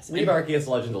 Yes. Leave Arceus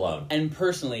Legend alone. And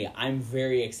personally, I'm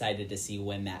very excited to see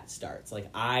when that starts. Like,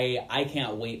 I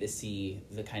can't wait to see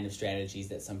the kind of strategies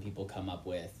that some people come up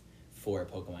with for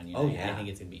Pokemon Unite. Oh, yeah. I think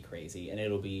it's going to be crazy, and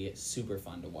it'll be super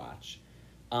fun to watch.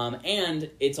 And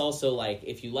it's also, like,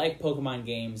 if you like Pokemon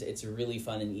games, it's a really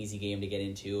fun and easy game to get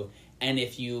into. And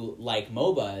if you like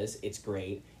MOBAs, it's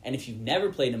great. And if you've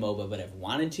never played a MOBA but have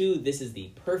wanted to, this is the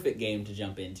perfect game to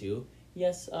jump into.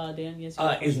 Yes, Dan? Yes? you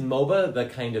have a Is question? MOBA the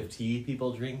kind of tea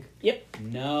people drink? Yep.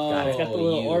 No. Got it. It's got the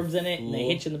little you orbs in it, and they fool.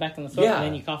 hit you in the back of the throat, Yeah. and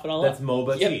then you cough it all That's up.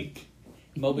 MOBA Yep. tea.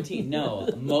 MOBA tea? No.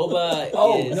 MOBA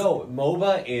Oh, is... no.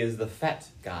 MOBA is the Fett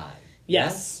guy.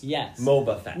 Yes. Yes.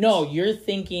 MOBA Fett. No, you're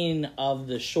thinking of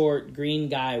the short green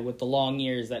guy with the long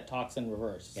ears that talks in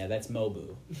reverse. Yeah, that's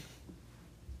Mobu.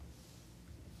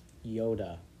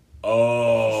 Yoda.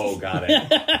 Oh, got it.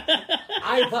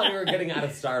 I thought we were getting out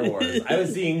of Star Wars. I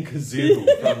was seeing Kazoo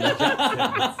from the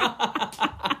Jetsons.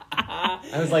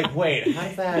 I was like, wait,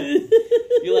 how's that?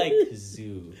 You're like,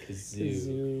 Kazoo.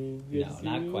 Kazoo. No,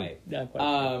 not quite. Not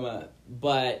quite.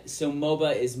 But, so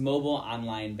MOBA is Mobile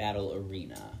Online Battle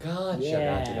Arena. Gotcha,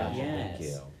 Yeah. gotcha. Yes.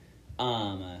 Thank you.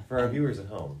 Um, For our viewers at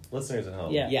home, listeners at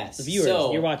home. Yeah. Yes. The viewers,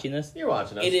 So- you're watching this. You're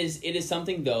watching us. It is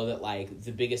something though that like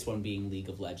the biggest one being League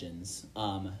of Legends,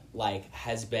 like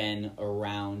has been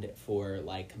around for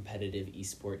like competitive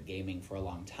esport gaming for a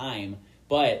long time.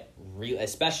 But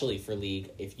especially for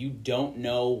League, if you don't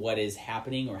know what is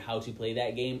happening or how to play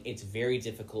that game, it's very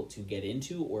difficult to get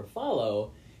into or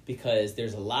follow because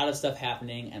there's a lot of stuff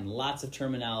happening and lots of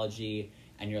terminology,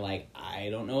 and you're like, I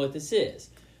don't know what this is.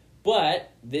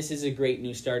 But this is a great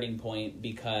new starting point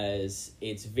because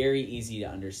it's very easy to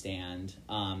understand.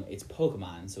 It's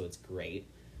Pokemon, so it's great.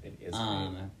 It is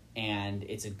great. And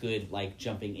it's a good like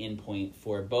jumping in point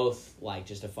for both like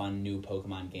just a fun new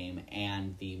Pokemon game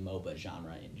and the MOBA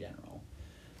genre in general.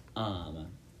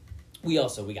 We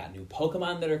got new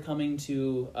Pokemon that are coming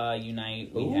to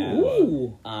Unite. We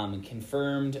have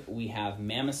confirmed we have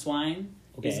Mamoswine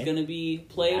is going to be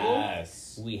playable.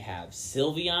 Yes. We have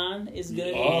Sylveon is going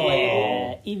to be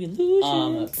playable.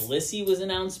 Evolution. Blissey was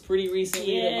announced pretty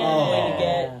recently that Yeah. we're going to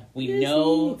get. We Blissey.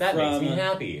 know That from makes me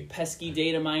happy. pesky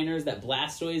data miners that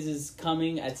Blastoise is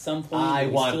coming at some point. I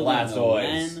We want still don't know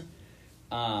Blastoise.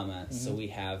 when. So we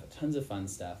have tons of fun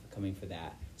stuff coming for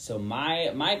that. So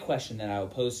my question that I will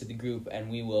pose to the group, and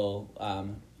we will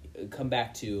come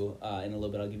back to in a little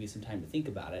bit, I'll give you some time to think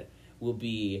about it, will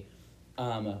be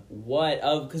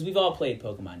because we've all played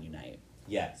Pokemon Unite.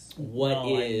 Yes.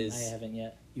 I haven't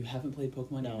yet. You haven't played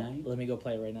Pokemon No, Unite? let me go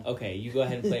play it right now. Okay, you go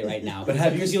ahead and play it right now. But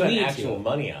have you Because you'll spent need actual to.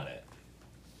 money on it?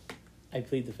 I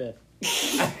plead the fifth.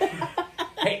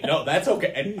 Hey, no, that's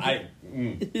okay.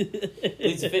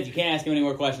 Please, Fitz, you can't ask him any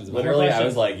more questions about it. Literally, I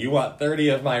was like, you want 30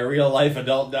 of my real life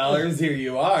adult dollars? Here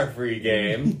you are, free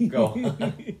game. Go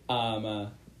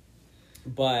on.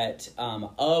 But of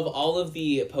all of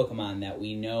the Pokemon that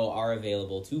we know are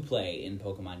available to play in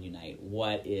Pokemon Unite,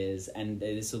 what is, and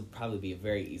this will probably be a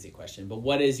very easy question, but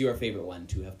what is your favorite one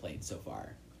to have played so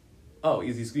far? Oh,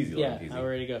 easy squeezy, Yeah, lemon peasy. I'm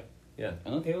ready to go. Yeah.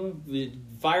 Okay, well,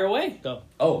 fire away. Go.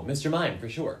 Oh, Mr. Mime, for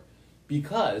sure.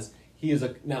 Because he is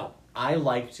a... Now, I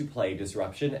like to play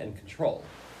Disruption and Control.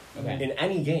 Okay. In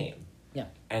any game. Yeah.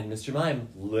 And Mr. Mime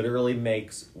literally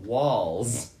makes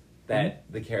walls that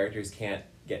the characters can't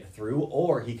get through,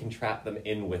 or he can trap them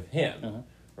in with him. Uh-huh.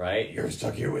 Right? You're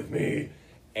stuck here with me.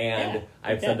 And Yeah.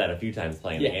 I've said that a few times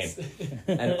playing Yes. the game.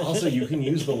 And also, you can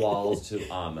use the walls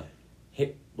to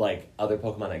hit like other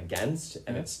Pokemon against,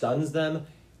 and it stuns them.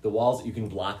 The walls, you can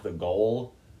block the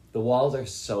goal. The walls are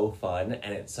so fun,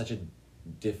 and it's such a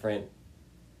different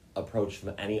approach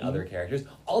from any other characters.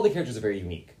 All the characters are very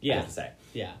unique, I Yeah. have to say.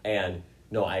 Yeah. And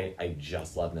no, I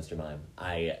just love Mr. Mime.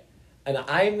 And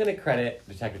I'm going to credit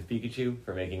Detective Pikachu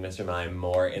for making Mr. Mime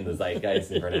more in the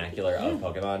zeitgeist and vernacular of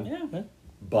Pokemon. Yeah.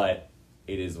 But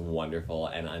it is wonderful,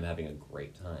 and I'm having a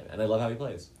great time. And I love how he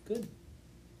plays. Good.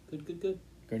 Good.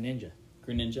 Greninja,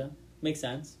 Greninja. Makes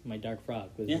sense. my dark frog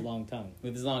with Yeah.is long tongue.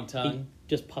 With his long He tongue.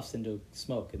 just puffs into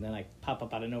smoke, and then I pop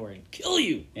up out of nowhere and kill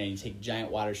you. And you take giant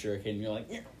water shuriken and you're like,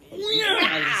 yeah.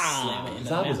 Slam it into the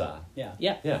map. Zabuza. Yeah.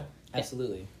 Yeah. Yeah.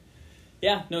 Absolutely.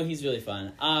 Yeah, no, he's really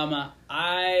fun.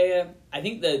 I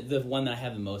think the one that I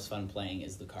have the most fun playing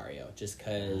is Lucario, just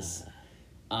because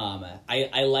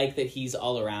I like that he's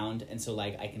all around, and so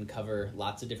like I can cover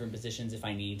lots of different positions if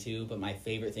I need to. But my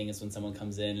favorite thing is when someone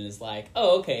comes in and is like,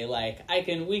 "Oh, okay, like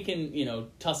we can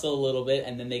tussle a little bit,"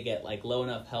 and then they get like low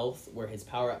enough health where his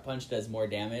power up punch does more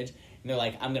damage, and they're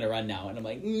like, "I'm gonna run now," and I'm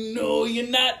like, "No, you're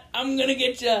not. I'm gonna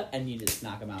get you," and you just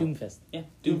knock him out. Doomfist. Yeah,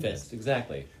 Doomfist.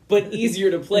 Exactly. But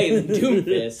easier to play than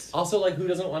Doomfist. Also, like, who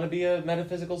doesn't want to be a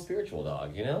metaphysical spiritual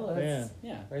dog, you know? That's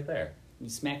Yeah. right there.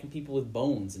 Smacking people with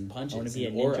bones and punches. I want to be a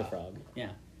and ninja aura. frog. Yeah.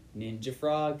 Ninja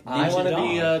frog. I Ninja want to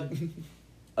dog. be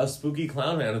a spooky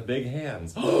clown man with big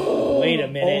hands. Wait a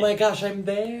minute. Oh my gosh, I'm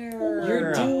there.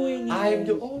 You're doing it.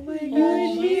 Oh my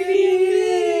gosh,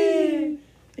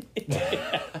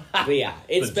 Oh But yeah,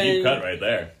 it's a been deep cut right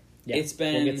there. Yeah. It's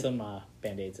been- We'll get some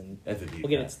Band-Aids and That's a deep we'll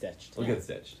get cut. it stitched. We'll get it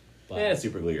stitched. But- Yeah,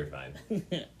 super glue, you're fine. you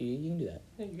can do that.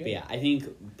 But yeah, I think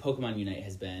Pokemon Unite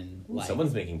has been Ooh, like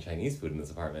someone's making Chinese food in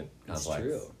this apartment it's complex.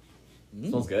 true.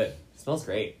 Smells good. Smells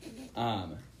great.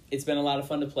 It's been a lot of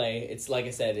fun to play. It's like I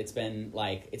said, it's been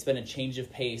a change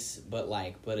of pace, but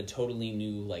a totally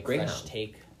new like Greyhound. fresh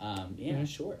take. Yeah, Mhm.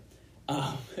 sure.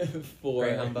 For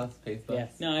Greyhound buff, paste buff.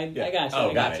 Yes. No, I Yeah. got you. Oh,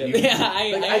 I got got it. you. You- Yeah,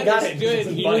 I got it. understood. It's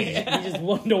He funny. just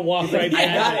wanted to walk right I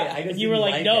past got it. it. I just And you were didn't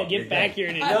like, like no, it. get You're back good. here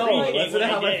and No, appreciate listen what to I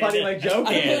how did. funny my joke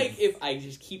I feel is. like if I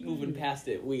just keep moving past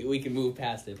it, we can move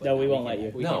past it. But No, we we won't can't.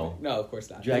 let you. We No. can't. No, of course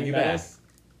not. Drag you Better? back.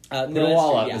 No, Put a that's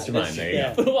wall true. up, Yeah, Mr. that's Mime. true. There you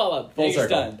go. Put a wall up. Full Now you're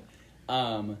circle.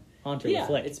 stunned. Haunter Yeah, with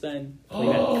Flick. it's been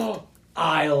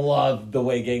I love the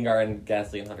way Gengar and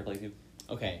Ghastly and Hunter play too.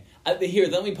 okay. Here,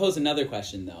 let me pose another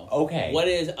question though. Okay. What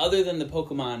is, other than the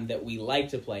Pokemon that we like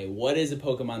to play, what is a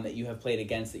Pokemon that you have played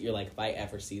against that you're like, if I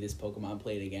ever see this Pokemon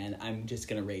played again, I'm just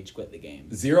gonna rage quit the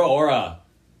game? Zero Aura.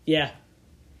 Yeah,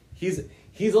 He's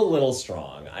a little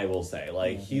strong, I will say.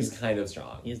 Like, he's kind of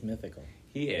strong. he is mythical.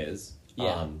 He is.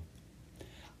 Yeah.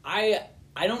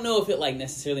 I don't know if it like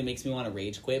necessarily makes me want to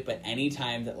rage quit, but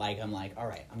anytime that like I'm like, all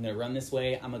right, I'm gonna run this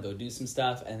way, I'm gonna go do some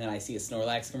stuff, and then I see a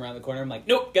Snorlax come around the corner, I'm like,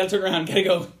 nope, gotta turn around, gotta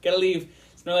go, gotta leave.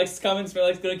 Snorlax is coming.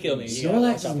 Snorlax is gonna kill me. Yeah, watch Snorlax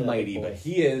out is for that mighty, big boy. but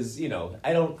he is,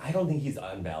 I don't think he's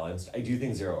unbalanced. I do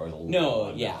think Zero is a little No,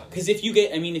 unbalanced. yeah, because if you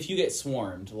get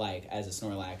swarmed like as a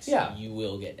Snorlax, Yeah. you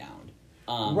will get downed.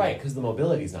 Right, because the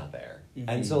mobility's not there,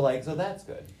 and so that's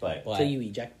good. But But So you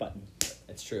eject button.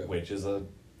 that's true. which is a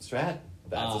strat?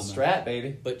 That's Um, a strat,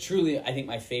 baby. But truly, I think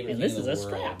my favorite And thing this in the is a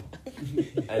world.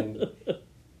 strap. And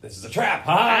this is a trap.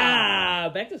 Ha!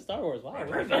 Back to Star Wars. Wow.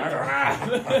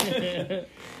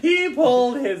 He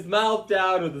pulled his mouth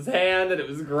down with his hand, and it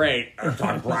was great.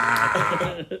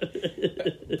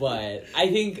 But I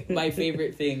think my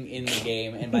favorite thing in the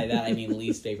game, and by that I mean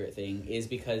least favorite thing, is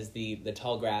because the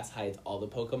tall grass hides all the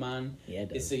Pokemon. Yeah,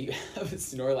 it Is does. so you have a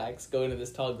Snorlax go into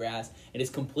this tall grass and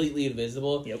it's completely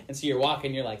invisible. Yep. And so you're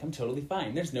walking, you're like, I'm totally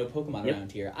fine. There's no Pokemon Yep.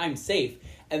 around here. I'm safe.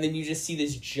 And then you just see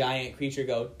this giant creature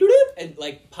go doo-doop and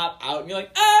like pop out, and you're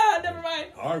like, never mind.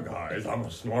 Hi guys, I'm a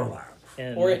Snorlax.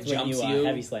 And Or it that's when jumps you. you.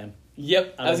 Heavy slam.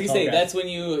 Yep. On I was the gonna tall say grass. that's when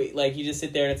you just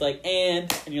sit there and it's like and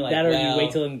you're like, That or well, you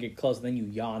wait till them get close and then you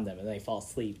yawn them and they fall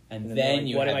asleep. and they're then like,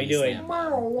 you what am I heavy doing? slam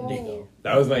them. There you go.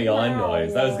 That was my yawn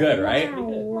noise. That was good, right?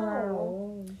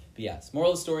 But yes,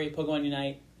 moral of the story, Pokemon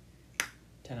Unite,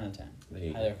 10 out of 10. There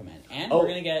you Highly go. recommend. And Oh. we're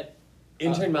going to get...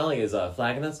 Intern Melly is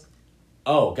flagging us.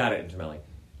 Oh, got it, Intern Melly.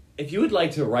 If you would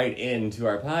like to write in to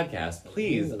our podcast,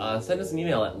 please send us an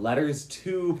email at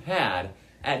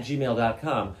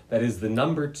letters2pad@gmail.com. That is the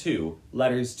number 2,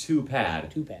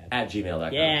 letters2pad Two-pad.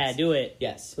 @gmail.com. Yeah, do it.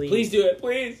 Yes, Please. please do it,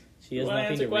 please. She has We wanna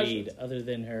nothing answer to questions. read other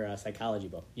than her psychology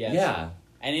book. Yes. Yeah.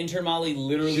 And Intern Molly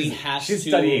literally has She's to...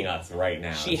 studying us right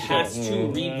now. She has to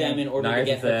read them in order to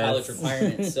get her Narcissist. college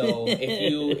requirements. So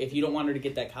if you don't want her to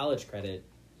get that college credit,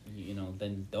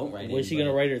 then don't write it. What's she going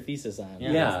to write her thesis on?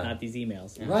 Yeah. It's not these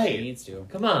emails. Right. She needs to.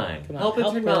 Come on. Come on, Help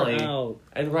Intern her Melly out.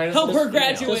 and write us Help this her email.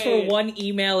 graduate. Just for one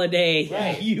email a day,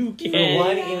 Right. you For can.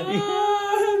 one email.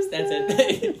 Arms. That's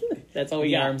it. That's all we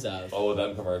the got. arms of. Oh,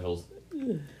 them commercials.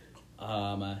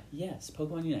 Yes,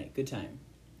 Pokemon Unite, good time.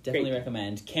 Definitely Great.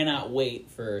 recommend. Cannot wait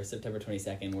for September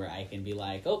 22nd where I can be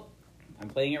like, oh, I'm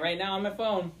playing it right now on my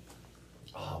phone.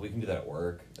 Oh, we can do that at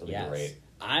work. It'll be Yes. great.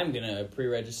 I'm gonna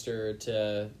pre-register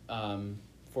to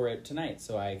for it tonight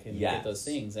so I can Yes. get those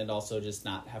things and also just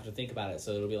not have to think about it.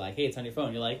 So it'll be like, hey, it's on your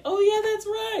phone. You're like, oh yeah, that's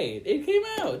right. It came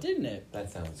out, didn't it? That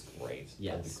sounds great. That'd be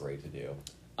Yes. great to do.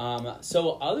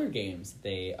 So other games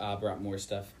they brought more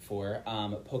stuff for.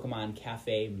 Pokemon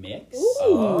Cafe Mix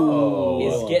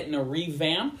Oh. is getting a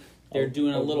revamp. They're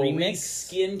doing a a little remix?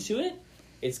 reskin to it.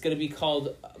 It's going to be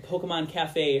called Pokemon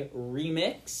Cafe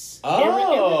Remix.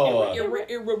 Oh.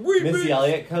 Remix. Missy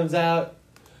Elliott comes out.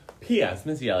 P.S.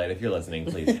 Missy Elliott, if you're listening,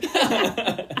 please.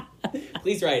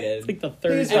 Please write It's in. like the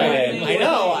third Please write time. in. I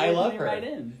know, I love her. Write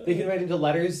in. They can write into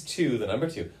letters2, the number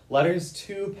 2,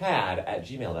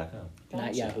 letters2pad@gmail.com. Not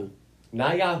Gotcha. Yahoo.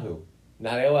 Not Yahoo.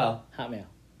 Not AOL. Hotmail.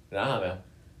 Not Hotmail.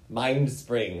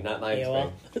 MindSpring, not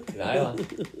MindSpring. Not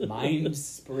AOL. Mind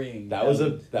Spring. That was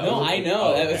a. That No, was a, I know.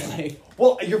 oh, That okay. was like,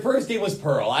 Well, your first game was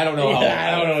Pearl. I don't know how.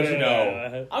 I don't know what you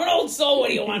know. I'm an old soul. What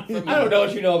do you want from me? I don't know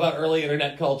what you know about early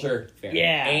internet culture. Fair.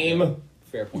 Yeah. AIM.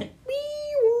 Fair point.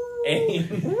 AIM.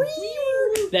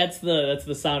 That's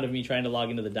the sound of me trying to log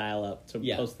into the dial-up to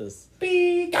Yeah. post this.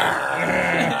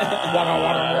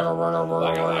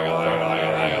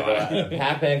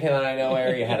 Pac-Man came out of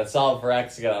nowhere. You had to solve for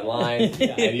X to get online,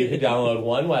 and you could download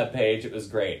one web page. It was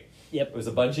great. Yep. It was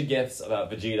a bunch of gifs about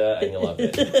Vegeta, and you loved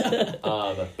it.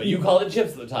 But you called it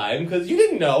chips at the time because you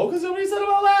didn't know because nobody said it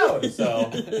out loud. So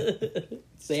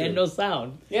They had no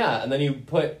sound. yeah, and then you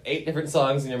put 8 different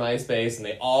songs in your MySpace, and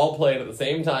they all played at the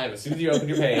same time as soon as you opened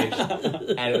your page,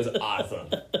 and it was awesome.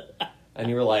 And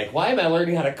you were like, "Why am I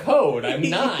learning how to code? I'm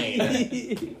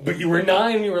 9." But you were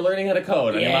 9 and you were learning how to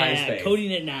code on your Yeah, MySpace.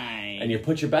 coding at 9. And you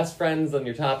put your best friends on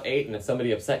your top 8, and if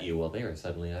somebody upset you, well, they were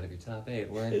suddenly out of your top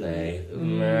 8, weren't they?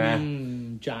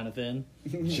 Jonathan.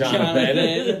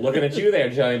 Jonathan, looking at you there,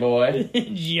 Johnny boy.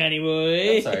 Johnny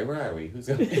boy. I'm sorry, where are we? Who's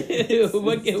going?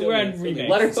 We're on remix.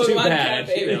 Letters too Pokemon bad.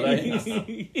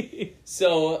 Cafe.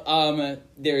 So,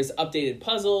 there's updated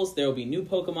puzzles. There will be new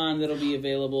Pokemon that'll be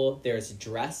available. There's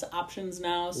dress options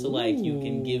now, so like you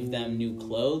can give them new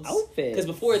clothes. Outfits. Because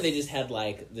before they just had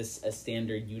like a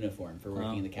standard uniform for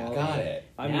working in the cafe. Got it.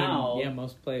 I Now- mean, yeah,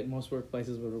 most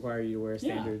workplaces would require you to wear a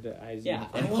standardized Yeah,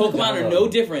 uniform. and I wanna Pokemon are download no them.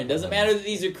 different. Doesn't matter that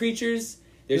these are creatures.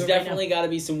 There's Do it right definitely got to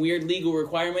be some weird legal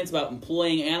requirements about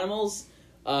employing animals.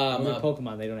 With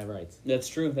Pokemon, they don't have rights. That's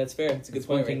true. That's fair. It's a good That's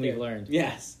point one thing right we've there. learned.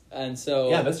 Yes, and so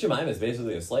Yeah, Mr. Mime is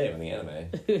basically a slave in the anime.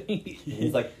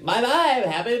 He's like, my mime,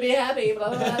 happy to be happy, blah,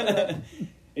 blah, blah. and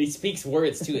he speaks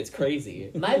words too. It's crazy.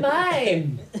 My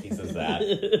mime! He says that.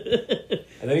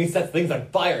 And then he sets things on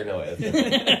fire, no, it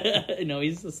isn't. No,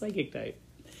 he's the psychic type.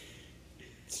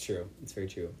 It's true. It's very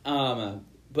true.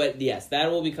 But yes,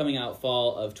 that will be coming out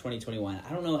fall of 2021. I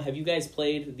don't know. Have you guys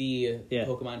played the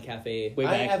Pokemon Cafe? Way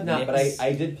I back have not, but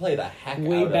I did play the heck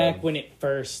way out back of... when it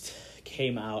first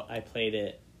came out. I played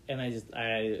it, and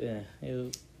it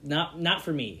was not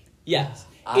for me. Yes.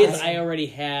 I already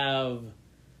have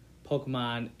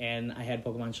Pokemon, and I had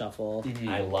Pokemon Shuffle. Mhm.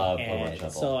 I love Pokemon And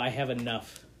Shuffle. so I have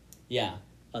enough Yeah.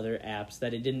 other apps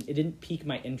that it didn't pique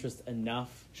my interest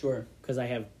enough Sure. because I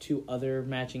have 2 other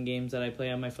matching games that I play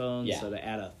on my phone. Yeah. So to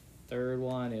add a third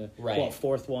one, Right. well, a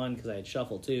fourth one because I had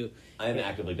Shuffle too. I'm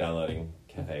actively downloading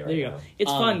Cafe right There you now. go.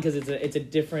 It's Um, fun because it's a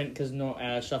different because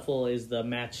Shuffle is the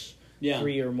match Yeah.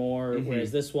 3 or more, Mhm.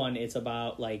 whereas this one it's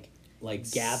about like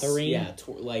gathering. Yeah.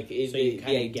 so you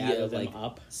kind of gather them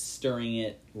up. stirring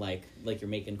it like you're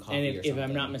making coffee And or if something.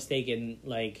 I'm not mistaken,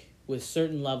 like with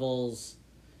certain levels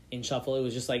in Shuffle, it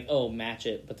was just like, oh, match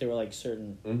it, but there were like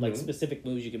certain like specific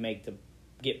moves you can make to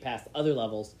get past other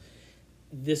levels.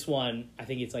 This one, I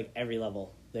think it's like every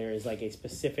level. There is like a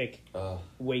specific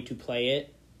way to play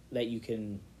it that you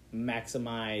can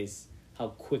maximize how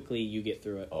quickly you get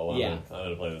through it. Oh, I'm Yeah.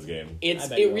 gonna play this game. I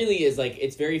bet It you will. really is like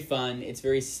it's very fun. It's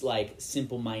very like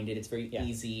simple minded. It's very Yeah.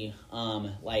 easy.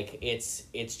 Like it's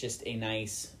just a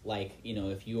nice like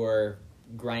if you're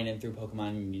grinding through Pokemon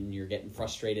and you're getting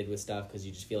frustrated with stuff because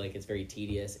you just feel like it's very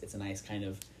tedious. It's a nice kind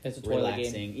of It's a toilet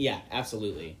relaxing. game. Yeah,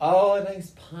 absolutely. Oh, a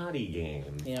nice potty game.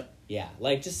 Yep. Yeah,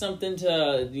 like just something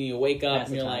to wake up Pass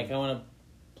and the you're time. like, I want to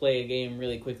play a game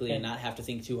really quickly and Yeah. not have to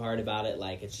think too hard about it.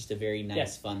 Like it's just a very nice, Yeah.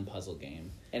 fun puzzle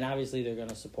game. And obviously they're going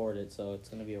to support it, so it's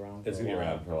going to be around for It's a gonna be while.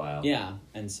 around for a while. Yeah,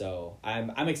 and so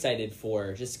I'm excited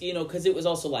for just because it was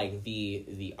also like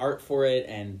the art for it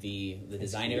and the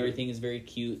design cute. of everything is very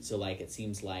cute. So like it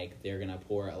seems like they're gonna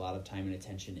pour a lot of time and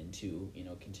attention into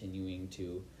continuing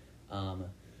to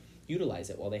utilize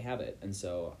it while they have it. And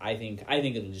so I think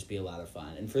it'll just be a lot of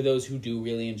fun. And for those who do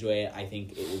really enjoy it, I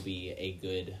think it will be a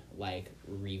good like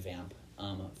revamp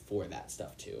for that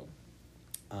stuff too.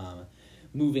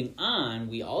 Moving on,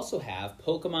 we also have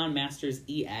Pokemon Masters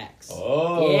EX.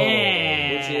 Oh.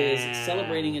 Yeah. Which is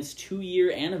celebrating its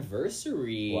 2-year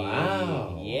anniversary.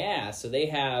 Wow. Yeah, so they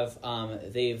have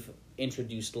they've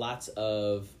introduced lots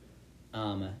of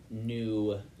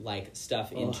new like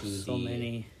stuff into so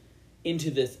many.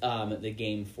 into this the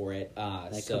game for it.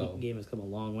 That game has come a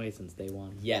long way since day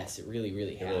one. Yes, it really,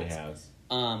 really It has. really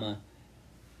has.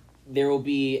 There will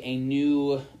be a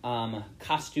new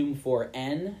costume for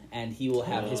N, and he will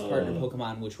have his partner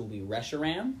Pokemon, which will be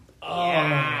Reshiram. Oh,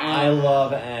 I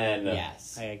love N.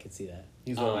 Yes. I could see that.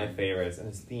 He's one of my favorites, and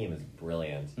his theme is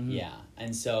brilliant. Mhm. Yeah,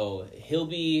 and so he'll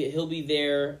be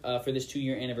there for this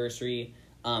 2-year anniversary.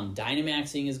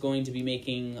 Dynamaxing is going to be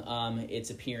making its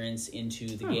appearance into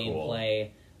the gameplay.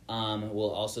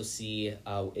 We'll also see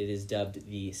it is dubbed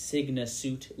the Signa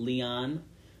Suit Leon.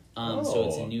 So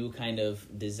it's a new kind of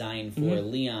design for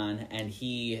Leon, and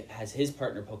he has his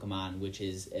partner Pokemon, which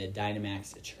is a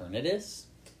Dynamax Eternatus.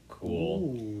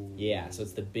 Cool. Ooh. Yeah, so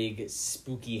it's the big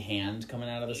spooky hand coming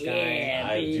out of the sky. Yeah.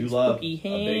 I big do love a spooky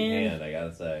big hand, I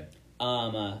gotta say.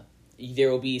 There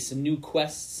will be some new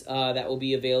quests that will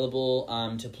be available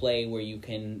to play where you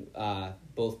can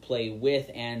both play with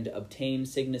and obtain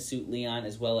Signa Suit Leon,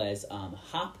 as well as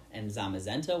Hop and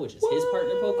Zamazenta, which is his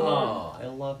partner Pokemon. Oh, I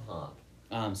love Hop.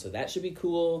 So that should be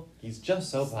cool. He's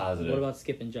just so positive. What about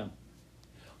Skip and Jump?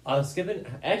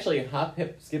 Actually, Hop,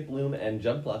 Hip, Skip, Bloom, and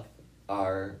Jumpluff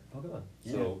are Pokemon.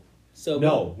 So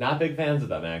No, not big fans of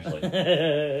them, actually.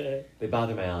 They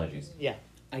bother my allergies. Yeah.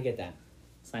 I get that.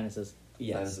 Sinuses.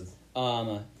 Yes. Sinuses.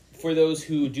 For those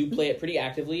who do play it pretty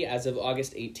actively, as of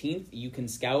August 18th, you can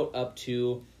scout up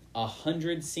to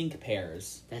 100 sync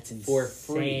pairs. That's insane. For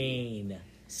free.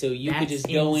 So you could That's just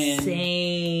go in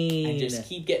insane. and just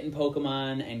keep getting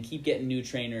Pokemon and keep getting new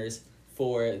trainers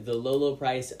for the low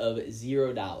price of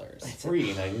 $0.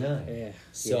 $3.99. Yeah.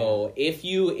 So if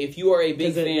you are a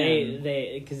big fan,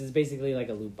 Because it's basically like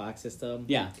a loot box system.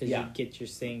 Yeah. Because you get your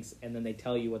sinks, and then they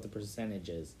tell you what the percentage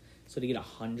is. So to get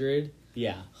 100,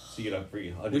 yeah, So you get a free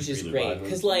 100 which is free great Lucados.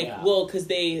 because Yeah. because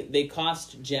they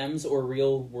cost gems or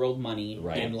real world money,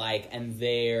 Right. and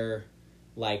they're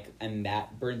and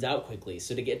that burns out quickly.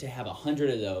 So to get to have 100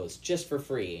 of those just for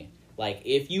free,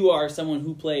 if you are someone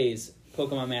who plays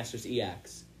Pokemon Masters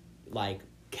EX,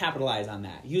 capitalize on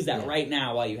that. Use that right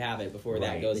now while you have it before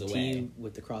that Right. goes the away. T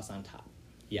with the cross on top.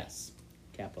 Yes.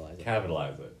 Capitalize it.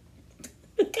 Capitalize it.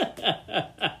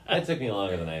 That took me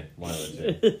longer than I wanted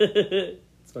it to.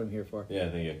 That's what I'm here for. Yeah,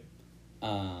 thank you.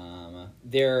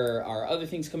 There are other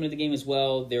things coming to the game as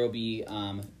well. There will be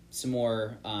some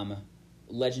more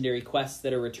legendary quests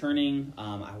that are returning.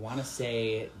 I want to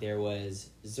say there was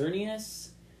Xerneas,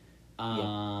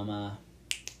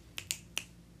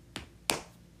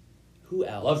 Who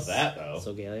else? Love that though.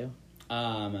 Solgaleo?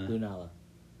 Um, Lunala.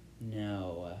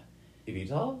 no.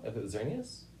 Evital? If it was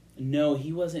Xerneas? No,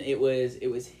 he wasn't. It was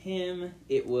him.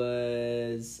 It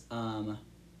was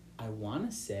I want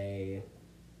to say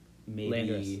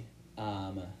maybe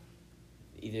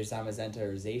either Zamazenta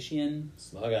or Zacian.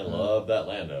 Smug, I love that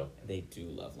Lando. They do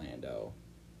love Lando.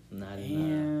 Not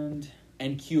in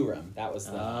And Kyurem. That was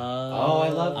the Oh, I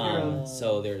love Kyurem.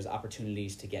 so there's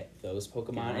opportunities to get those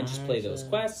Pokemon and just play those Gotcha.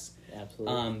 quests.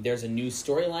 Absolutely. There's a new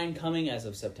storyline coming as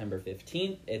of September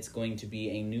 15th. It's going to be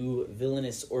a new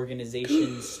villainous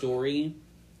organization story.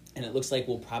 And it looks like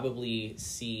we'll probably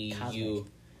see Cosmic. you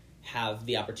have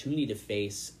the opportunity to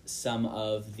face some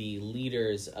of the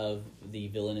leaders of the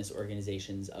villainous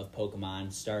organizations of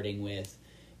Pokemon, starting with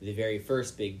the very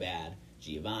first big bad,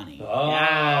 Giovanni. Oh,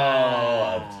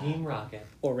 Yeah. Team Rocket.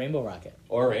 Or Rainbow Rocket.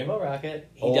 Or Rainbow Rocket.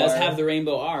 He does have the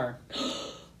Rainbow R.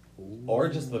 Or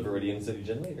just the Viridian City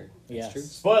Gym Leader. Yes. true.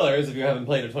 Spoilers if you haven't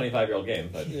played a 25-year-old game,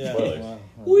 but Yeah. spoilers. Well,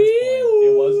 at Wee! this point,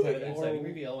 It was kind of an exciting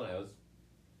reveal when I was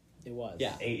it was.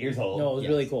 Yeah. 8 years old. No, it was Yes.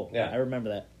 really cool. Yeah. I remember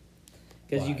that.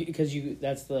 Why? Because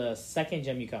that's the second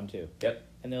gym you come to. Yep.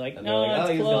 And they're like, And no, they're like, it's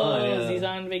 "Oh, he's closed. gone, yeah." He's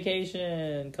on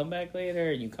vacation. Come back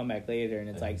later. And you come back later, and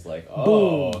it's And like, it's like,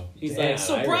 oh, boom. He's damn, like, I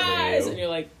surprise! remember And you. you're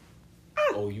like,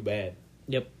 oh, you bad.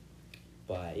 yep.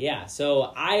 But yeah,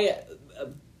 so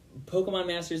Pokemon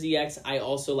Masters EX, I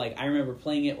also I remember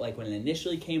playing it when it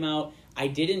initially came out. I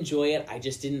did enjoy it. I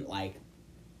just didn't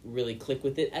really click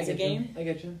with it as a game. I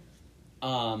get you.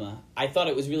 I thought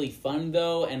it was really fun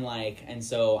though, and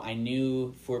so I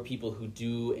knew for people who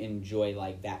do enjoy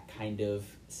that kind of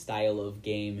style of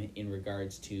game in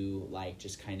regards to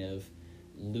just kind of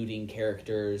looting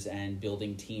characters and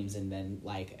building teams and then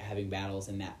having battles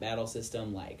in that battle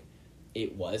system,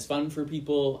 it was fun for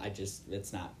people.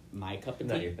 It's not my cup of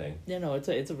Not tea. your thing. Yeah, no,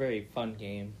 it's a very fun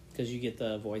game because you get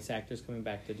the voice actors coming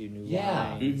back to do new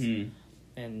Yeah. lines Mm-hmm.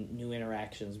 and new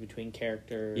interactions between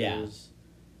characters. Yeah.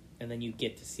 And then you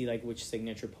get to see which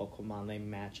signature Pokemon they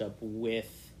match up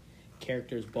with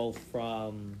characters both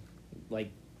from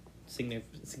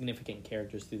significant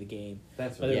characters through the game.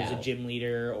 That's Whether really it's a cool. gym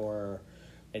leader or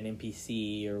an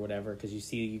NPC or whatever, because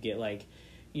you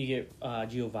get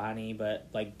Giovanni,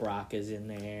 but Brock is in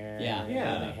there. Yeah. and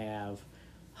Yeah. then they have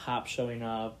Hop showing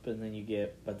up, and then you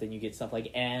get stuff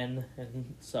like N,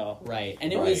 and so Right,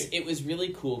 and Right. it was really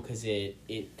cool because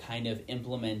it kind of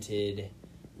implemented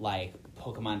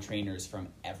Pokemon trainers from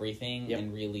everything. Yep.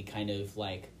 And really kind of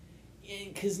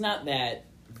because not that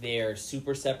they're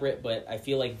super separate, but I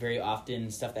feel very often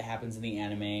stuff that happens in the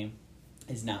anime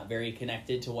is not very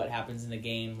connected to what happens in the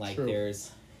game. True.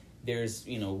 There's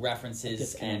references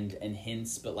disconnect. and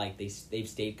hints, but they've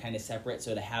stayed kind of separate.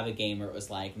 So to have a game where it was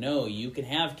no, you can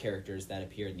have characters that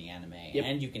appeared in the anime, Yep.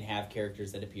 and you can have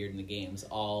characters that appeared in the games,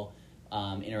 all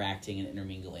interacting and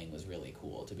intermingling, was really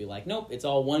cool. To be nope, it's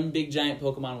all one big giant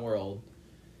Pokemon world.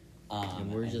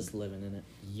 and we're just living in it.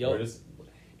 Yup.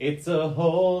 It's a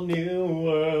whole new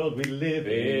world we live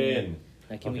in.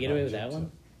 Can we get away with that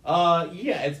one?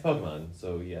 Yeah, it's Pokemon,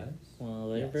 so yes, Well,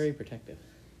 they're Yes. very protective.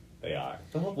 they are.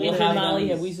 The whole We'll Hey, have Molly, them-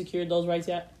 have we secured those rights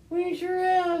yet? We sure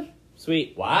have.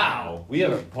 Sweet. Wow, we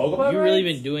have a Pokemon. You've really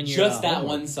rights? been doing your Just that homework.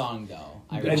 one song though.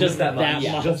 I And really- just that much.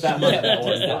 that much. Just that much. That one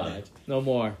Just that song. much. No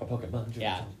more. A Pokemon.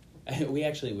 Yeah.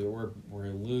 we're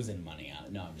losing money on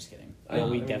it. No, I'm just kidding. Well,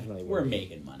 we Um, definitely We're will.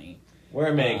 making money.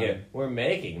 We're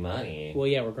making money. Well,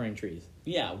 yeah, we're growing trees.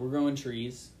 Yeah, we're growing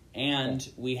trees, and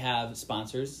we have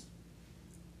sponsors.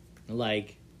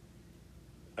 Like,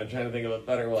 I'm trying to think of a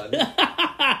better one.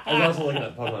 I was also looking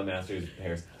at Pokemon Masters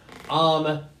pairs.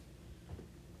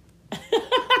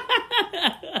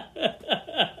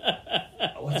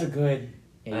 What's a good?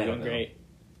 yeah, I you're don't doing know. great.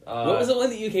 What was the one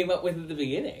that you came up with at the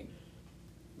beginning?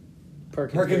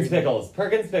 Perkins Pickles.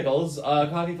 Perkins Pickles.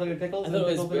 Coffee flavored pickles. I thought it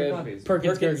was pickle flavored coffees.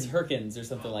 Perkins Herkins or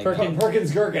something like Perkins. that.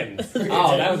 Perkins Gherkins.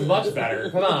 Oh, that was much better.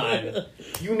 Come on.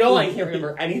 You know I can't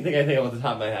remember anything I think of off the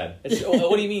top of my head.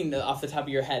 What do you mean off the top of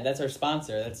your head? That's our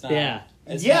sponsor. That's not. Yeah.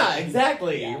 it's Yeah, not-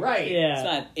 exactly. Yeah. Right. It's Yeah.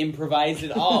 not improvised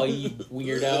at all, you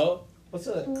weirdo. What's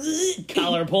a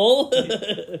Collar pull.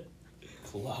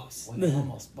 Close. I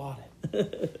almost bought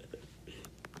it.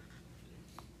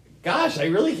 Gosh, I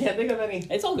really can't think of any.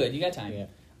 It's all good. You got time. Yeah.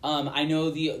 I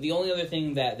know the only other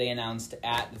thing that they announced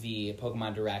at the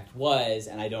Pokemon Direct was,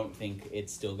 and I don't think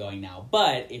it's still going now,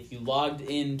 but if you logged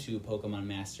into Pokemon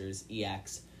Masters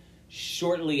EX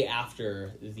shortly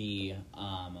after the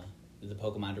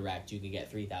Pokemon Direct, you could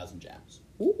get 3,000 gems.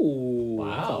 Ooh,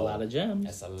 Wow. that's a lot of gems.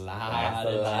 That's a lot That's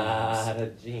of a gems. lot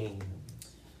of jeans.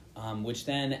 which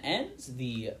then ends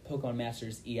the Pokemon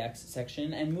Masters EX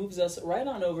section and moves us right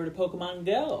on over to Pokemon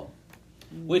Go,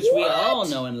 which we all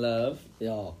know and love.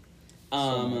 Yeah.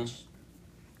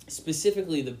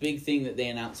 Specifically, the big thing that they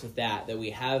announced with that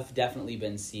we have definitely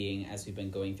been seeing as we've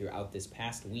been going throughout this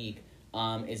past week,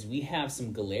 is we have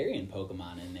some Galarian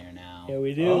Pokemon in there now. Yeah,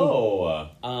 we do.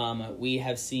 Oh. We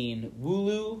have seen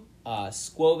Wooloo,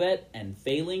 Squovet, and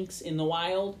Phalanx in the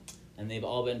wild, and they've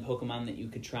all been Pokemon that you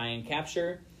could try and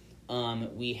capture.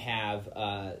 We have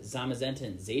Zamazenta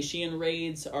and Zacian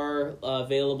raids are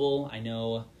available. I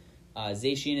know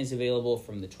Zacian is available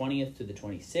from the 20th to the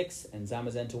 26th, and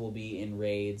Zamazenta will be in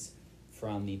raids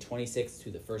from the 26th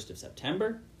to the 1st of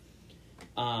September.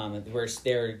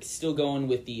 They're still going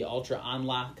with the Ultra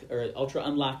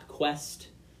Unlocked quest.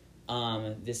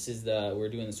 This is we're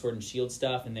doing the Sword and Shield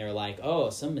stuff, and they're like, oh,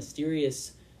 some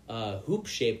mysterious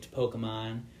hoop-shaped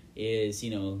Pokemon is,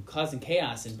 causing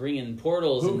chaos and bringing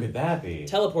portals. Who and could that be?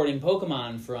 teleporting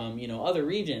Pokemon from, other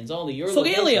regions, all to your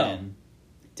Solgaleo! location.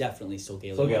 Definitely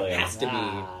Solgaleo. Solgaleo. Has to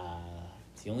be.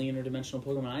 It's the only interdimensional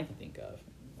Pokemon I can think of.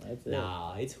 That's it.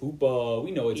 Nah, it's Hoopa.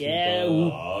 We know it's Yeah,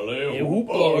 Hoopa.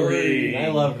 Hoopa. I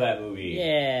love that movie.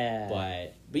 Yeah.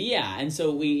 But yeah, and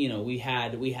so we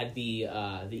had the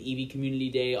Eevee Community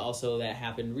Day also that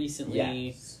happened recently.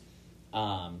 Yes.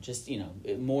 Just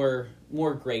more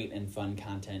great and fun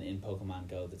content in Pokemon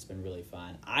Go that's been really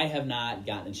fun. I have not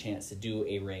gotten a chance to do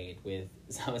a raid with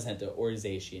Zamazenta or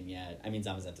Zacian yet. I mean,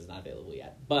 Zamazenta's not available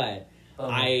yet, but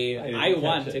I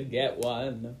want to get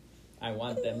one. I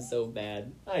want them so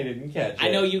bad. I didn't catch it.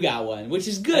 I know you got one, which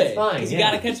is good. That's fine, because you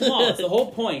yeah. gotta catch them all. It's the whole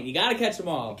point. You gotta catch them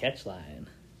all. Catch line.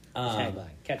 Um, Tagline.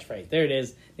 Catchphrase. There it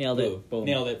is. Nailed Ooh, it. Boom.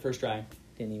 Nailed it. First try.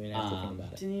 Didn't even have to think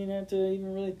about it. Didn't even have to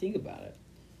even really think about it.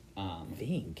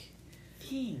 Think.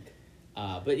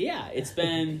 But yeah, it's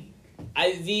been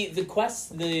the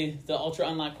quest, the Ultra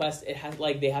Unlock quest. It has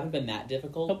they haven't been that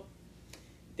difficult. Nope.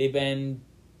 They've been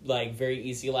very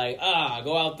easy.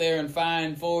 Go out there and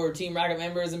find 4 Team Rocket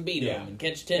members and beat them and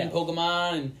catch 10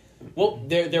 Pokemon. And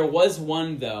there was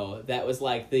one though that was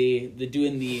the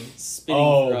doing the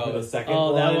spinning throw. The second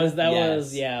Oh, one? that Yes.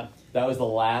 was yeah. That was the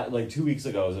last 2 weeks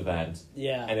ago's event.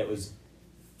 Yeah. And it was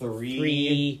three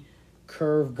Three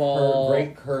curveball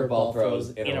great curveball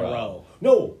throws in a row.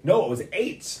 No, it was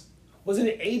 8. Wasn't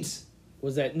it 8?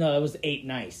 Was that no? It was 8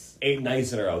 nice. 8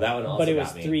 nice in a row. That one also But it was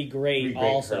got me. 3 great, Three great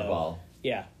also. curveball.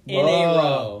 Yeah. in a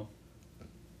row.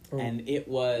 Oh. And it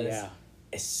was Yeah.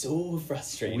 so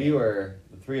frustrating. We were,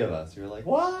 the 3 of us, we were like,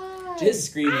 why? just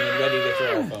screaming and ready to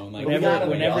throw our phone. We got him,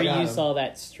 Whenever we all got you him. saw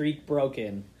that streak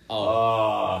broken,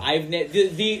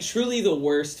 the truly the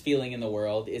worst feeling in the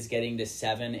world is getting to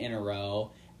 7 in a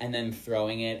row and then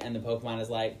throwing it, and the Pokemon is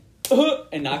like,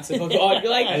 and knocks the Pokemon.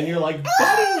 You're like, and you're like,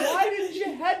 buddy, why didn't you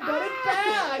headbutt it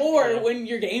back? or when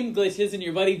your game glitches and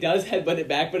your buddy does headbutt it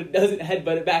back, but it doesn't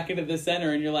headbutt it back into the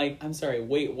center, and you're like, I'm sorry,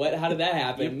 wait, what? How did that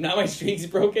happen? Now my streak's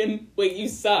broken? Wait, you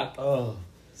suck. Oh.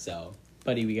 So,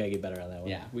 buddy, we gotta get better on that one.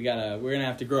 yeah, we're gonna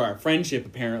have to grow our friendship,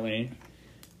 apparently.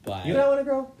 But You know what I want to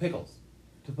grow? Pickles.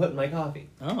 To put in my coffee.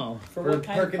 Oh, for what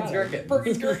kind Perkins of product? Gherkins.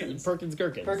 Perkins Gherkins. Perkins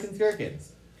Gherkins. Perkins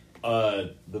Gherkins.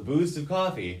 The boost of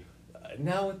coffee,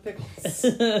 now with pickles.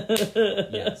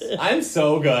 Yes. I'm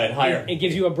so good. Higher. It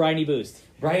gives you a briny boost.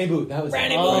 Briny Boot. That was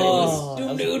Briny it. Oh, Boost.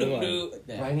 that was a good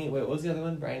one. Briny. Wait, what was the other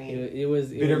one? Briny. It was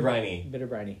Bitter Briny. Bitter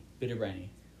briny. Bitter Briny.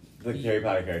 The Harry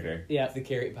Potter character. Yeah. The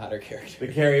Harry Potter character.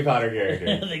 The Harry Potter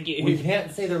character. The game. We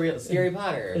can't say the real Scary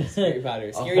Potter. Harry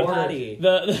Potter. Scary horror. Potty.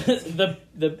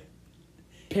 The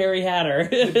Perry Hatter.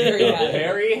 Perry Hatter.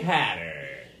 Harry Hatter.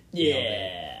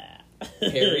 Yeah.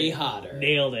 Perry Hotter.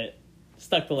 Nailed it.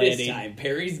 Stuck the This landing. time,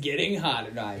 Perry's getting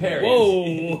hotter. No, Perry.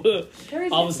 Whoa.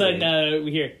 Perry's All of a sudden,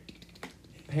 we hear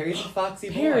Perry's a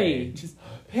foxy Perry. boy. Just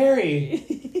Perry.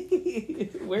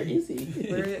 Where is he?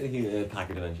 Where is he? In the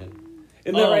pocket dimension.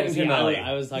 In Oh, the right yeah, Valley.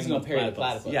 I was He's talking going about Perry the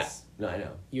platypus. Platypus. Yeah. No, I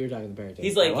know. You were talking to Perry.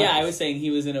 He's like, I yeah, was. I was saying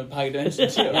he was in a pocket dimension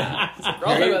too. Yeah. It's like, we're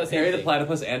all talking about the same Perry the thing.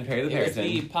 Platypus and Perry the It was the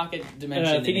Parrotin. pocket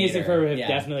dimension. Phineas and Ferb have Yeah.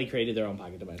 definitely created their own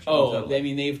pocket dimension. Oh, Totally. I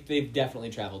mean, they've definitely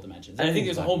traveled dimensions. And I I think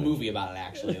think there's a whole so. movie about it,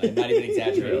 actually. Like, not even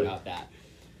exaggerating Really? about that.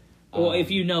 Well,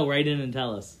 if you know, write in and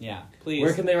tell us. Yeah, please.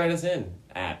 Where can they write us in?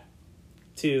 At.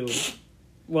 To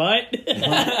what?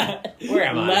 Where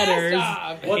am I? Letters.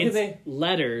 Stop. What can It's they?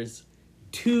 letters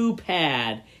to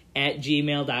pad at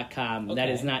gmail.com. That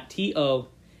Okay. is not TO,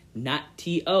 not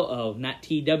TOO, not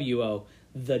TWO.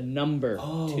 The number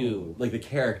two. Like the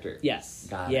character. Yes.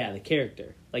 Got it. Yeah, the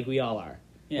character. Like we all are.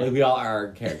 Yeah. Like we all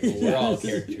are characters. We're all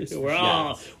characters.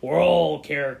 We're all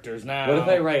characters now. What if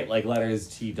I write like letters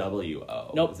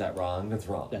TWO? Nope. Is that wrong? That's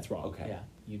wrong. That's wrong. Okay. Yeah,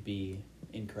 you'd be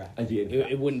Incorrect. I'd be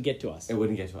It wouldn't get to us. It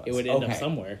wouldn't get to us. It would end Okay. up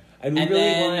somewhere. And we And really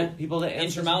then want people to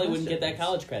answer Intramali some wouldn't get that questions.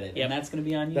 college credit, Yep. and that's going to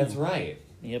be on you. That's right.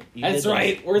 Yep. you That's did that.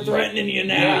 right. We're threatening you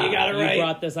now. Yeah. You got it right. You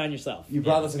brought this on yourself. You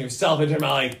brought this on yourself,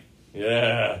 Intermali.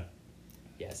 Yeah.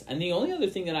 Yes, and the only other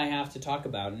thing that I have to talk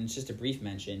about, and it's just a brief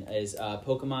mention, is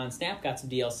Pokemon Snap got some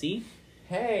DLC.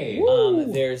 Hey.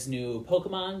 Woo! There's new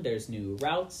Pokemon, there's new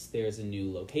routes, there's a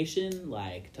new location,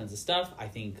 like tons of stuff. I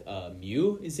think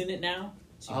Mew is in it now,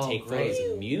 so you Oh, take great.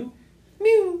 photos of Mew.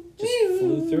 Mew. Just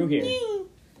flew through here. Oh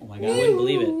my I god! wouldn't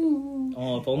believe it.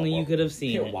 Oh, if only you could have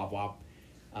seen Here, it. wop wop.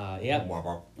 Yeah,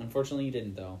 unfortunately you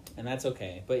didn't though, and that's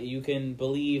okay. But you can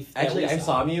believe. that Actually, we I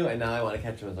saw Mew, and now I want to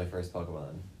catch him as my first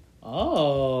Pokemon.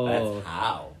 Oh. That's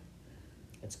how.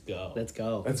 Let's go. Let's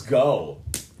go. Let's go.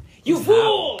 You How?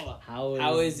 fool! How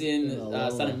How is in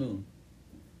Alola? Sun and Moon?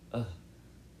 Ugh.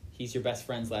 He's your best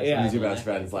friend / Yeah. He's your rival, best eh?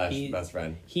 friend slash He- best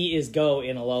friend. He is Go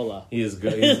in Alola. He is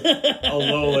good. He's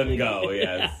Alolan Go,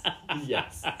 yes.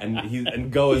 Yes.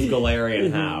 And Go is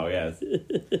Galarian How, yes.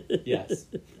 Yes.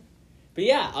 But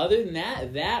yeah, other than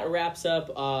that, that wraps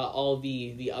up all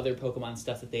the other Pokemon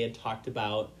stuff that they had talked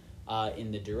about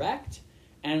in the Direct.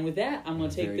 And with that, I'm going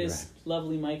to take Very this direct.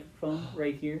 lovely microphone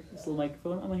right here, this little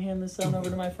microphone. I'm going to hand this on over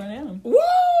to my friend Adam.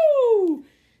 Woo!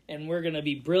 And we're gonna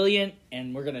be brilliant,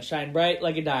 and we're gonna shine bright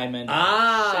like a diamond.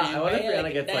 I wonder if Shine Rihanna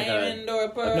bright gets like diamond or a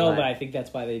pearl. No, but I think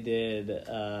that's why they did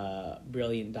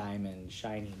Brilliant Diamond,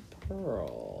 Shining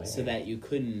Pearl. So that you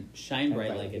couldn't shine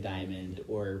bright like a diamond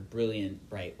or brilliant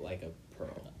bright like a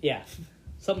pearl. Yeah,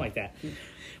 something like that.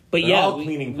 But They're yeah, all we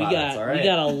cleaning got products, all right? we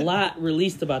got a lot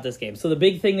released about this game. So the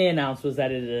big thing they announced was that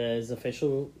it is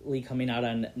officially coming out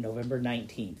on November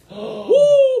 19th.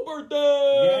 Woo!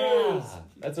 Birthday! Yeah.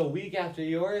 That's a week after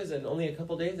yours and only a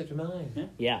couple days after mine.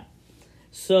 Yeah.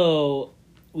 So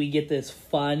we get this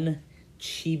fun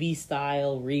chibi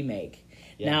style remake.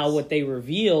 Yes. Now what they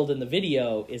revealed in the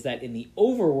video is that in the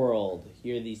overworld,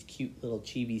 you're these cute little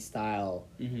chibi style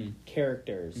Mm-hmm.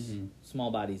 characters. Mhm.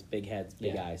 Small bodies, big heads,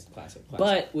 big eyes. Classic.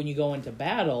 But when you go into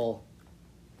battle,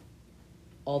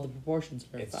 all the proportions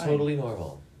are It's fine. totally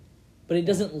normal. But it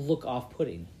doesn't look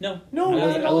off-putting. No. No, I not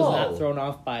was, at I was all. not thrown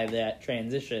off by that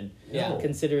transition. Yeah. No.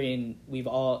 Considering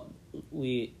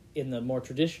we in the more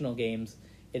traditional games,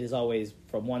 it is always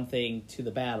from one thing to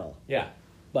the battle. Yeah.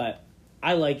 But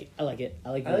I like it. I like I it.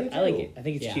 like it I like too. it. I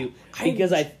think it's Yeah. cute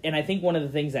because I think one of the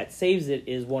things that saves it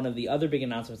is one of the other big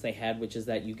announcements they had, which is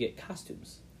that you get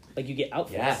costumes, like you get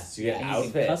outfits. Yes, you get and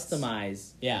outfits. You can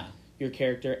customize Yeah. your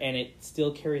character, and it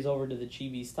still carries over to the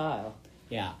chibi style.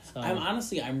 Yeah. So-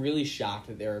 I'm really shocked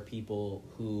that there are people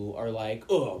who are like,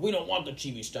 oh, we don't want the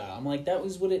chibi style. I'm like, that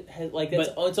was what it had, like, that's,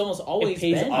 But it's almost always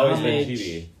pays been. Always been homage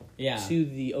chibi. Yeah. to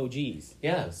the OGs,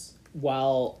 Yes.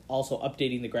 while also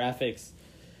updating the graphics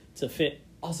to fit.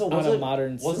 Also, On a wasn't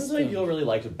modern something system. people really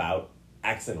liked about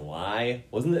X and Y?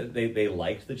 Wasn't it they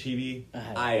liked the chibi?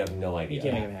 I I have no idea. You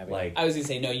can't make them happy. Like I was gonna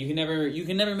say, no, you can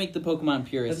never make the Pokemon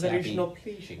purists that's happy. additional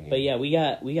pleasing. But yeah, we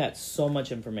got so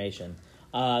much information.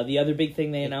 The other big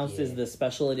thing they announced is Yeah. the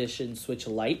special edition Switch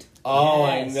Lite Oh,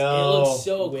 Yes, I know. It looks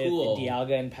so with cool.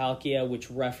 Dialga and Palkia, which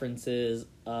references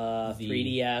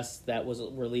 3DS that was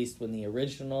released when the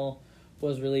original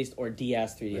was released, or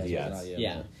DS 3DS. The DS. wasn't out yet.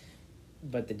 Yeah.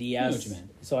 But the I know DS, what you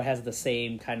meant. so it has the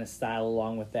same kind of style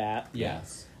along with that.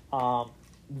 Yes.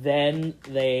 Then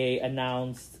they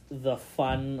announced the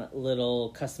fun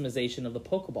little customization of the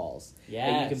Pokeballs. That you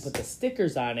Yes. can put the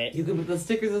stickers on it. You can put the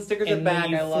stickers are And back.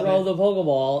 when you I love throw it. the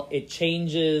Pokeball, it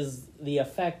changes the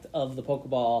effect of the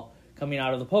Pokeball coming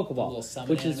out of the Little Pokeball, summon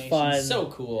which is animation. fun. So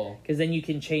cool. Because then you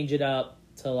can change it up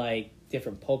to like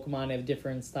different Pokemon have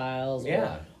different styles.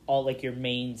 Yeah. Or all like your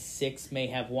main 6 may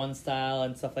have one style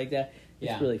and stuff like that. It's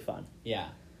Yeah. really fun. Yeah.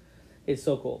 It's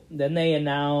so cool. Then they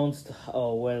announced.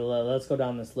 Oh well, let's go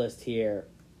down this list here.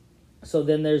 So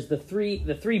then there's the three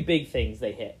big things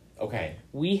they hit. Okay.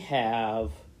 We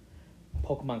have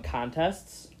Pokemon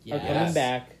contests are Yes. coming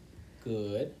back.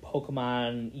 Good.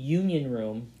 Pokemon Union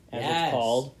Room, as Yes. it's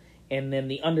called, and then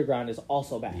the Underground is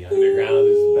also back. The underground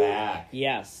is back.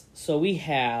 Yes. So we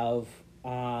have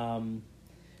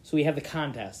the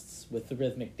contests with the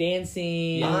rhythmic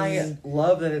dancing. I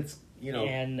love that it's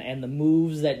and the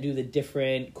moves that do the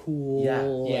different cool Yeah.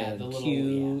 Yeah, and the little-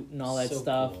 cute and all that so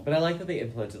stuff. cool. but I like that they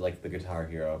implemented like the Guitar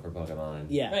Hero for Pokemon.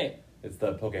 Yeah. Right. It's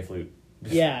the Poke Flute.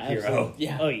 Yeah, Hero. absolutely.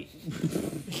 Yeah. Oh, yeah.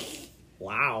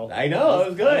 Wow. I know, it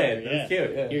was good. Yeah. It was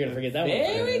cute. You're going to forget that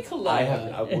Very one.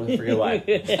 clever. I won't forget why.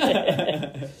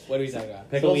 What are we talking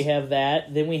about? Pickles? So we have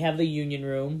that. Then we have the Union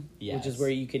Room, which Yes. is where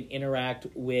you can interact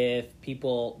with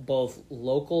people, both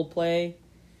local play,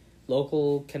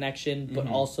 local connection, but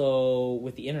Mhm. also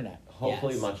with the internet.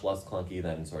 Hopefully Yes. much less clunky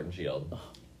than Sword and Shield.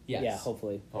 Yes. Yeah,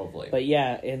 hopefully. Hopefully. But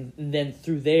yeah, and then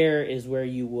through there is where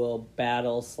you will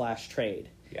battle/trade.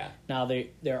 yeah. Now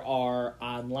there are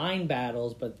online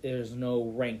battles, but there's no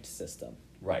ranked system.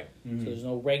 Right. So there's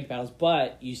no ranked battles,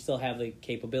 but you still have the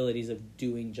capabilities of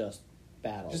doing just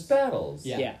battles. Just battles.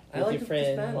 Yeah. Yeah, I with like your to friends.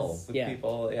 just battle with Yeah,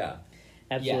 people. Yeah.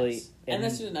 absolutely. Yes. And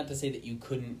that's not to say that you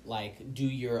couldn't like do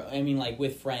your. I mean, like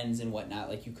with friends and whatnot,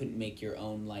 like you couldn't make your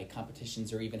own like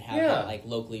competitions or even have Yeah. that like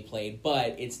locally played.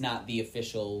 But it's not the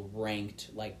official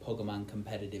ranked like Pokemon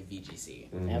competitive VGC.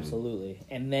 Mhm. Absolutely.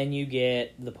 And then you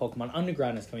get the Pokemon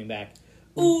Underground is coming back.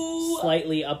 Ooh.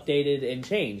 Slightly updated and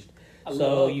changed. I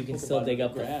So love you can Pokemon still dig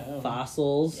up the Underground.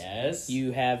 fossils. Yes.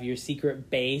 You have your secret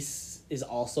base is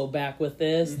also back with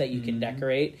this that you can Mhm.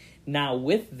 decorate. Now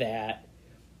with that,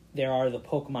 there are the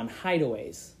Pokemon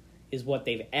hideaways is what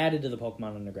they've added to the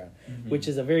Pokemon Underground, which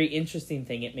is a very interesting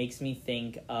thing. It makes me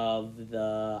think of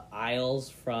the Isles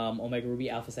from Omega Ruby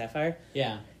Alpha Sapphire,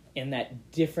 Yeah. and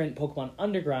that different Pokemon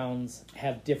Undergrounds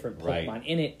have different Pokemon Right.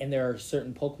 in it, and there are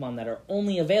certain Pokemon that are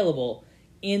only available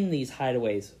in these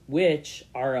hideaways, which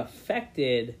are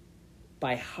affected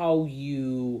by how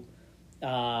you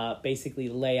basically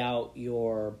lay out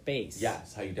your base.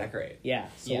 Yes, how you decorate. Yeah.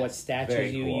 So Yes. what statues Very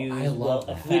you cool. use I love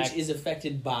will that. affect. Which is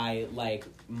affected by like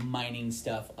mining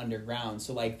stuff underground.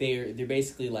 So like they're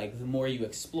basically like the more you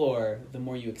explore, the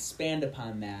more you expand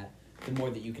upon that, the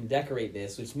more that you can decorate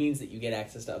this, which means that you get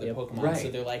access to other Yep. Pokemon. Right. So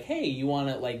they're like, hey, you want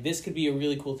to like this could be a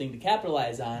really cool thing to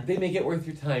capitalize on. They make it worth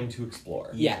your time to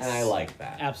explore. Yes. And I like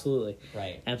that. Absolutely.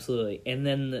 Right. Absolutely. And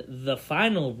then the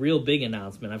final real big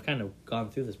announcement, I've kind of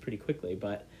gone through this pretty quickly,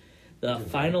 but the Okay.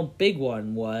 final big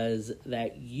one was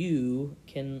that you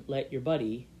can let your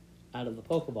buddy out of the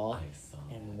Pokeball I saw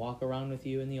and walk around with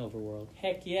you in the overworld.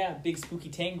 Heck yeah, big spooky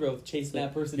Tangrowth chasing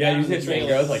that person Yeah, down. you in the said train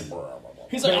trail. growth like. Brr.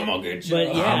 He's like, I'm gonna get you. But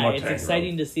I'm yeah, a it's Tangrowth.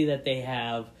 exciting to see that they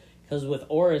have, because with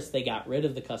Oris, they got rid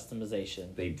of the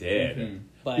customization. They did. Mhm.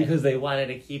 But Because they wanted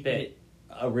to keep it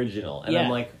original. And Yeah. I'm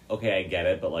like, okay, I get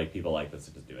it, but like people like this,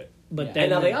 so just do it. but Yeah. then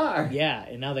And now they are. Yeah,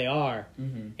 and now they are.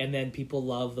 Mhm. And then people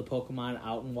love the Pokemon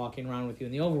out and walking around with you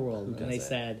in the overworld. Who And they doesn't?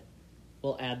 said,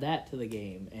 we'll add that to the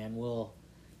game and we'll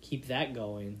keep that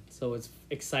going. So it's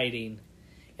exciting.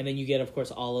 And then you get, of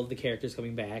course, all of the characters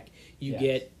coming back. You Yes.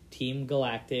 get Team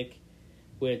Galactic,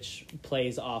 which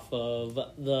plays off of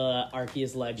the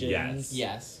Arceus Legends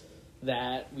Yes.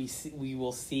 that we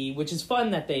will see, which is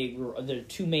fun that the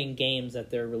two main games that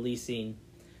they're releasing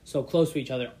so close to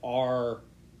each other are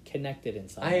connected in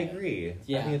some I way. agree.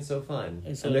 Yeah. I think it's so fun.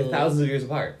 And so and they're it'll- thousands of years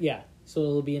apart. Yeah, so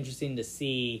it'll be interesting to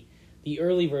see the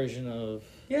early version of,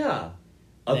 Yeah.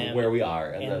 Of Them. where we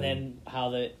are. and then how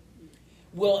the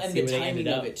Well, and See the where they timing ended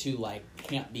of up. it too, like,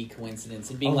 can't be coincidence.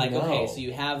 And being Oh, like, no. okay, so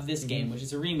you have this Mm-hmm. game, which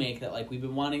is a remake that like we've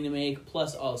been wanting to make,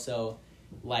 plus also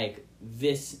like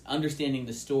this understanding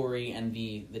the story and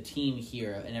the team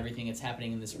here and everything that's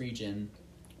happening in this region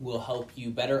will help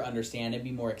you better understand and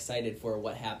be more excited for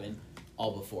what happened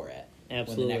all before it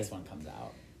Absolutely. when the next one comes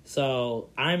out. So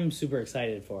I'm super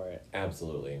excited for it.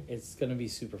 Absolutely. It's gonna be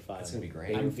super fun. It's gonna be great.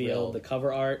 They I'm revealed thrilled. the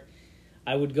cover art.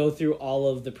 I would go through all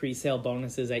of the pre-sale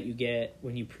bonuses that you get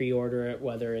when you pre-order it,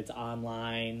 whether it's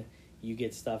online. You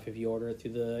get stuff if you order it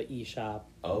through the eShop.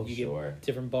 Oh, you sure. get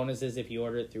different bonuses if you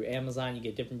order it through Amazon. You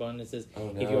get different bonuses Oh,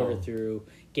 if you no. order it through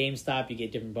GameStop. You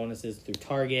get different bonuses through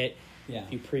Target. Yeah.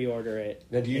 If you pre-order it.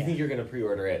 Now, do you Yeah. think you're going to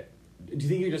pre-order it? Do you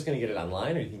think you're just going to get it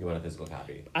online, or do you think you want a physical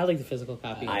copy? I like the physical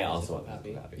copy. I also want a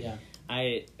physical copy. Yeah.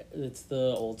 It's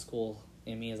the old school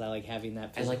in me, as I like having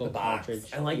that I like physical the box.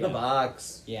 cartridge. I like Yeah. the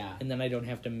box. Yeah. And then I don't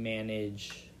have to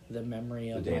manage the memory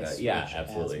of The my data. Switch Yeah,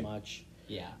 absolutely. as much.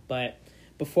 Yeah. But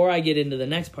before I get into the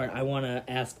next part, I want to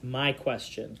ask my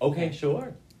question. Okay,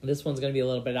 sure. This one's going to be a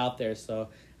little bit out there, so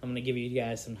I'm going to give you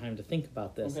guys some time to think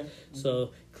about this. Okay. So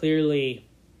clearly,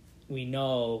 we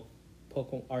know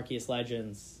Pokemon Arceus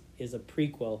Legends is a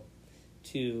prequel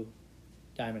to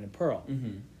Diamond and Pearl. Mm-hmm.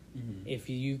 Mm-hmm. If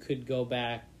you could go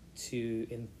back to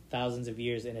in thousands of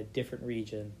years in a different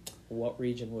region, what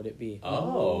region would it be?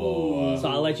 Oh. So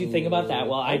I'll let you think about that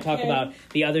while I talk Okay. about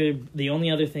the only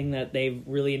other thing that they've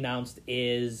really announced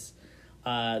is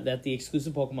that the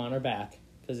exclusive Pokemon are back,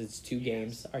 because it's two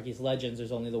games. Arceus Legends,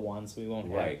 there's only the one, so we won't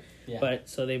have. Right. Yeah. But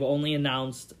so they've only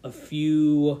announced a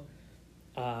few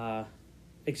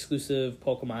exclusive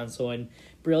Pokemon. So in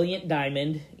Brilliant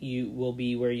Diamond, you will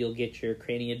be where you'll get your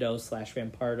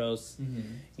Craniados/Rampardos, Mm-hmm.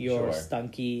 your Sure.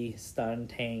 Stunky,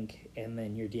 Stuntank, and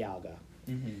then your Dialga.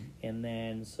 Mm-hmm. And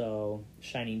then, so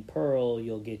Shining Pearl,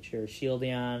 you'll get your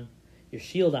Shieldon, your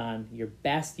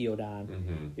Bastiodon,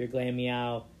 Mm-hmm. your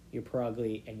Glameow, your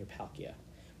Purugly, and your Palkia.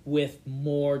 With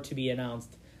more to be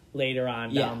announced later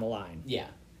on Yeah. down the line. Yeah.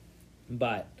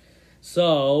 But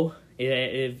so,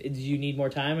 if do you need more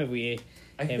time? If we,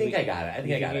 I think I got it. I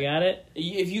think I got you it. got it.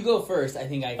 If you go first, I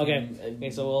think I can Okay,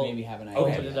 so we'll maybe have an idea.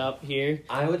 Okay. Open it up here.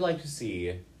 I would like to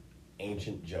see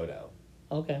ancient Johto.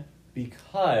 Okay.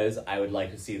 Because I would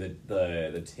like to see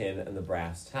the tin and the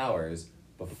brass towers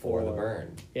before the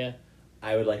burn. Yeah.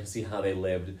 I would like to see how they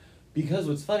lived. Because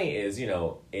what's funny is, in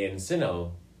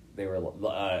Sinnoh, they were,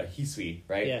 Hisui,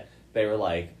 right? Yeah. They were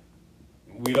like,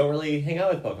 we don't really hang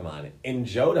out with Pokemon. In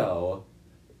Johto,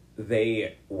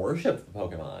 they worshipped the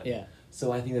Pokemon. Yeah.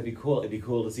 So I think that'd be cool. It'd be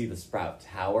cool to see the Sprout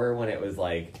Tower when it was,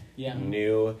 Yeah.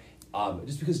 new.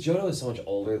 Just because Johto is so much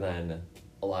older than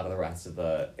a lot of the rest of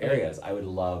the areas, I would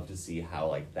love to see how,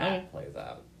 that Okay. plays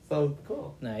out. So,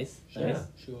 cool. Nice. Sure. Nice.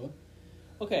 Sure.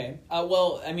 Okay.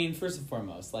 Well, I mean, first and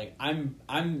foremost,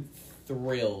 I'm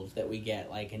thrilled that we get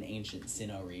an ancient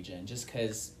Sinnoh region, just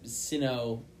because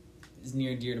Sinnoh is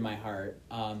near and dear to my heart.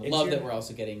 Love that we're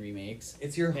also getting remakes.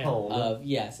 It's your Yeah. home.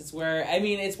 Yes, it's where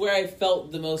I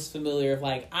felt the most familiar of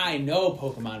I know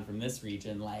Pokemon from this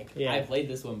region. Yeah. I played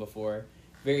this one before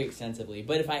very extensively.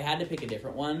 But if I had to pick a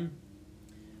different one,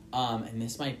 and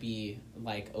this might be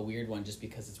a weird one just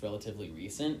because it's relatively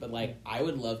recent, but I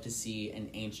would love to see an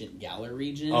ancient Galar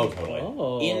region. Oh, totally.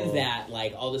 Oh. In that,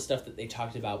 all the stuff that they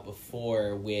talked about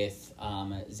before with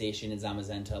Zacian and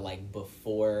Zamazenta,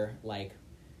 before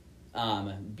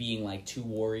being two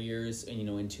warriors,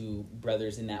 and two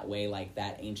brothers in that way,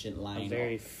 that ancient line. A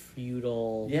very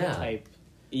feudal Yeah. type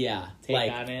Yeah,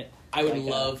 take on it. I would Like a-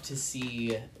 love to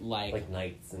see Like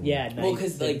knights and... Yeah, Well, knights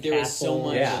 'cause, and there was so castles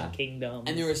much- Yeah. and kingdoms.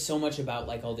 and there was so much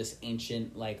about all this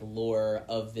ancient lore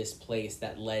of this place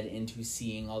that led into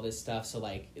seeing all this stuff. So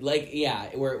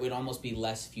where it would almost be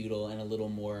less feudal and a little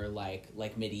more like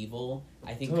medieval.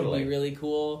 I think could Totally. be really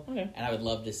cool. Okay. And I would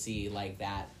love to see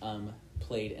that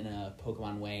played in a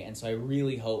Pokemon way. And so I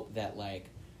really hope that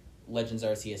Legends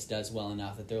Arceus does well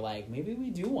enough that they're maybe we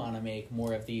do want to make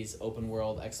more of these open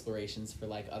world explorations for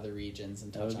other regions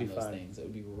and That touch would on be those fun. things. It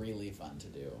would be really fun to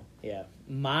do. Yeah,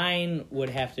 mine would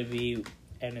have to be,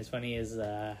 and it's funny is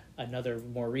another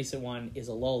more recent one is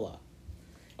Alola.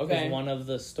 Okay. Because one of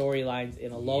the storylines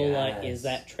in Alola Yes. is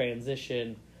that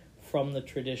transition from the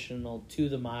traditional to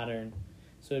the modern.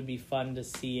 So it'd be fun to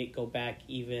see it go back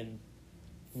even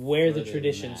where Further the than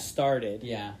tradition that. started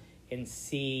Yeah. and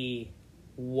see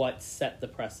what set the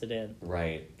precedent.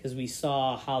 Right. Because we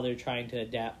saw how they're trying to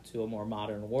adapt to a more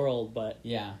modern world, but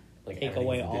Yeah. Take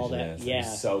away all that- indigenous. yeah.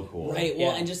 It's so cool. Right.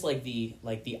 Well, Yeah. and just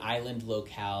the island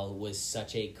locale was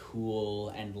such a cool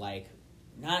and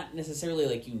not necessarily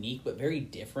unique, but very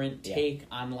different Yeah. take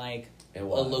on It a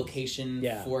was. location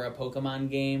Yeah. for a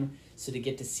Pokemon game. So to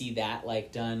get to see that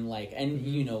done and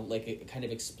Mm-hmm. kind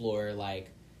of explore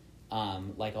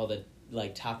all the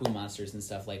Tapu monsters and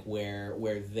stuff where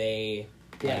they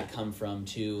Yeah. come from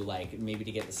too, maybe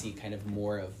to get to see kind of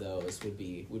more of those would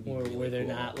be where, really where they're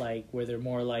cool. not where they're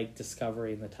more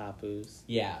discovering the Tapus.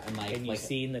 Yeah, and And you've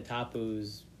seen the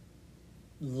Tapus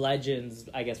legends,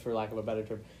 I guess for lack of a better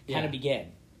term, kind Yeah. of begin.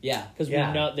 yeah. Because Yeah.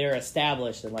 we know they're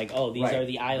established and these Right. are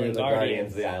the island They're the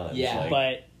guardians. of the island. Yeah.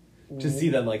 But to see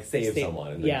them save stay-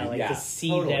 someone. And yeah, then to see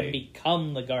totally. them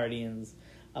become the guardians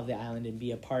of the island and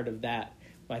be a part of that,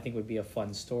 I think would be a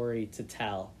fun story to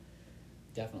tell.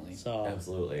 Definitely. So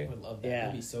Absolutely. I would love that. Yeah.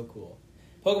 That'd be so cool.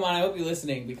 Pokemon, I hope you're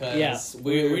listening because Yeah.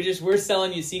 we're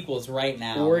selling you sequels right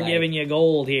now. we're giving you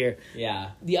gold here.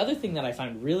 Yeah. The other thing that I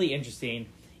find really interesting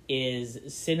is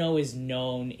Sinnoh is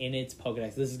known in its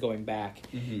Pokedex. This is going back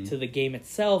Mhm. to the game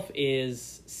itself.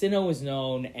 Is Sinnoh is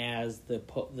known as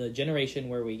the generation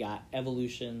where we got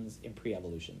evolutions and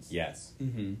pre-evolutions. Yes.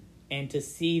 Mm-hmm. And to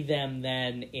see them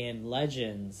then in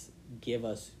Legends give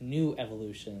us new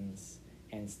evolutions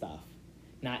and stuff.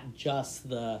 Not just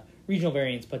the regional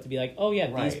variants, but to be oh yeah,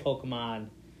 these Right. Pokemon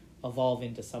evolve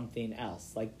into something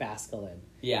else, like Basculin.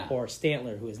 Yeah. Or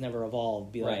Stantler, who has never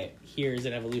evolved. Be Right. here's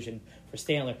an evolution for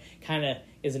Stantler. Kind of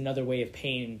is another way of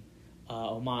paying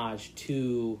homage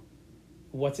to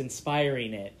what's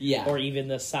inspiring it. Yeah. Or even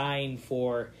the sign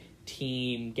for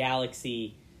Team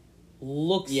Galaxy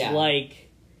looks Yeah. like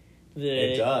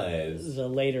It does. the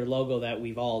later logo that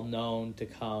we've all known to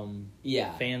come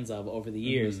Yeah. fans of over the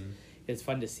years. Mhm. It's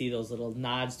fun to see those little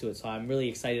nods to it. So I'm really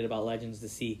excited about Legends to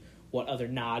see what other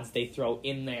nods they throw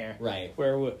in there. Right.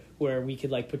 Where we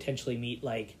could potentially meet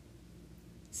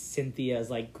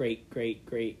Cynthia's great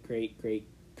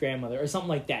grandmother or something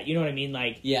like that. You know what I mean?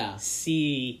 Yeah.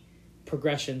 See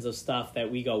progressions of stuff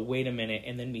that we go, wait a minute,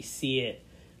 and then we see it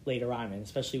later on. And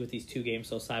especially with these two games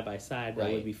so side by side, that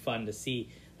Right. would be fun to see.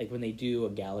 When they do a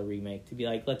Galar remake, to be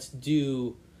let's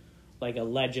do like a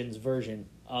Legends version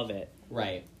of it.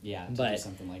 Right. Yeah. To do But-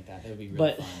 something like that. That would be really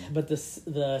But fun. but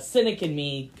the cynic in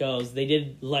me goes, they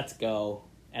did Let's Go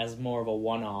as more of a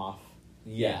one-off.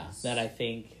 Yes. That I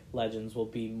think Legends will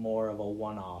be more of a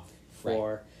one-off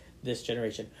for this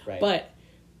generation. Right. But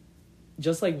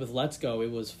just like with Let's Go,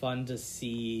 it was fun to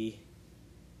see.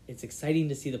 It's exciting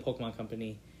to see the Pokemon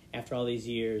Company after all these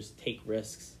years take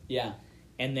risks. Yeah.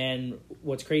 And then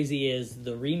what's crazy is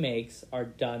the remakes are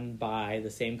done by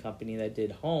the same company that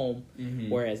did Home, Mhm.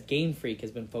 whereas Game Freak has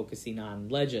been focusing on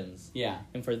Legends. Yeah.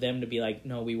 And for them to be like,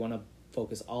 no, we want to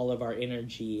focus all of our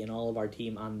energy and all of our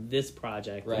team on this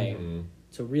project, Right. Mhm.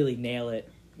 to really nail it,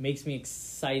 makes me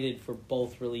excited for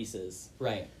both releases.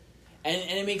 Right. And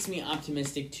it makes me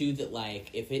optimistic too that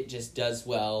like if it just does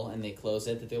well and they close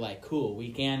it, that they're like, cool, we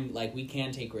can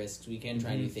take risks, we can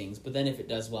try new things. But then if it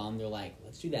does well and they're like,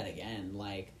 let's do that again,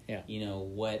 like Yeah. you know,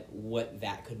 what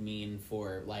that could mean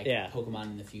for like Yeah.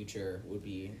 Pokemon in the future would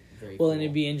be very Well, cool. and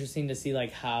it'd be interesting to see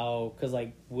like how, because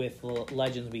like with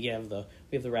Legends, we have the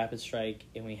Rapid Strike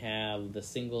and we have the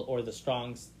single or the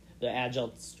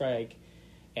Agile Strike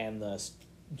and the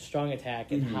Strong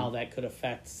Attack, and Mhm. how that could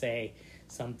affect, say,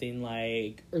 something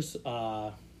like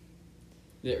the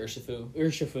Urshifu.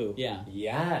 Urshifu. Yeah.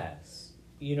 Yes.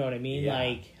 You know what I mean? Yeah.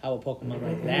 Like how a Pokemon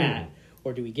like that,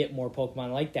 or do we get more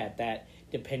Pokemon like that? That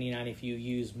depending on if you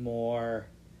use more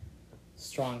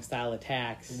strong style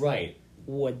attacks, Right.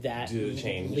 would that Do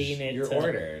change lean it your to,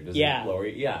 order? Does Yeah. it lower?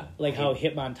 Yeah. like how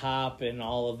Hitmontop and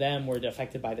all of them were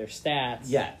affected by their stats?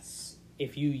 Yes.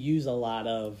 If you use a lot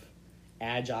of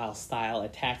agile style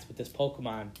attacks with this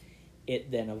Pokemon,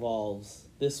 it then evolves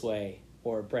this way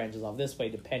or branches off this way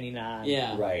depending on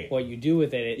Yeah. Right. what you do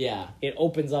with it. Yeah. It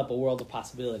opens up a world of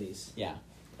possibilities, Yeah.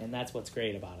 and that's what's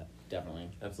great about it. Definitely.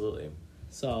 Absolutely.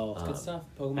 So Good stuff.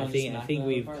 Pokemon. I just think knocking it out of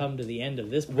we've the park. come to the end of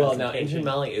this Well, now presentation.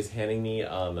 Intern Molly is handing me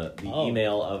the Oh.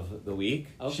 email of the week.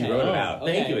 She Okay. wrote it Oh, out.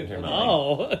 Thank okay. you, Intern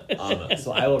Molly. Oh.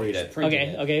 So I will read it. Printed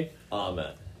okay. it. Okay.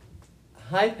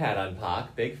 Hi, Pat on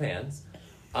Pock, big fans.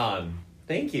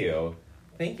 Thank you.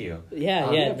 Yeah. Um,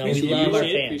 Yeah. yeah, No, we appreciate love it. our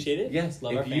Appreciate it. fans. Appreciate it. Yes,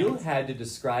 Love our if you fans. had to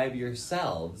describe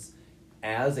yourselves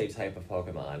as a type of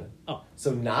Pokemon, Oh.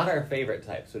 so not our favorite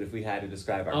types, but if we had to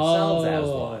describe ourselves as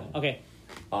one, Okay.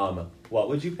 what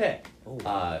would you pick?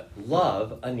 Oh.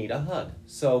 Love Anita Hud.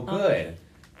 So good.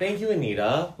 Thank you,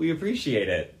 Anita. We appreciate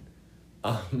it.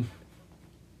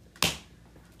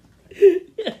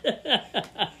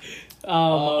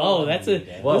 That's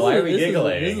a. Well, why are we this is-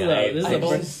 giggling? This is I- a. This I is a.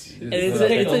 don't- And it's I'm a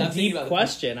thinking deep about the-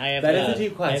 question. I have That to, is a deep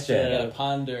I have question. to- You gotta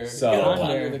ponder. So- you gotta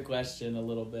Ponder. ponder the question a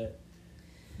little bit.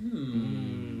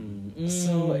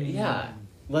 So yeah,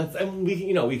 let's. And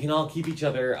we can all keep each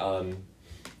other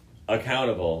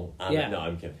accountable. Yeah. No,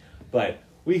 I'm kidding. But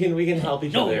we can help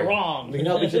each No, other. you're wrong. We can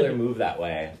help each other move that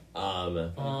way.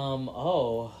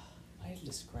 Oh. I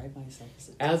describe myself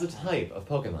As a type of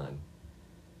Pokemon,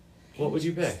 what would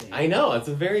you pick? I know it's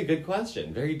a very good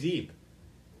question. Very deep.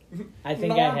 I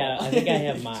think Normal. I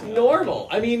have mine. Normal.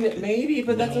 I mean, maybe,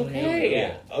 but that's No, okay.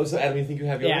 yeah. Oh, so Adam, you think you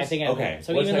have yours? Yeah, I think I have okay. mine.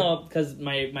 So What even type- though, because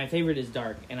my favorite is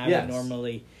dark, and I Yes. would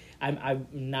normally, I'm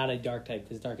not a dark type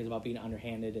because dark is about being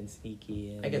underhanded and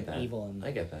sneaky and I get that. evil and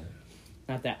I get that.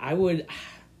 not that. I would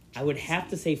have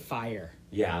to say fire.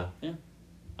 Yeah.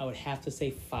 I would have to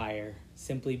say fire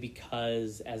simply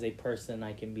because as a person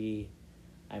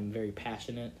I'm very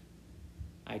passionate.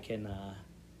 I can,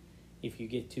 if you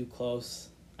get too close,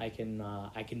 I can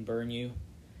burn you.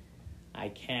 I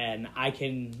can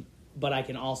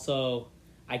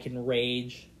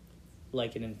rage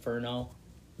like an inferno,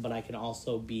 but I can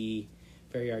also be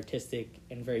very artistic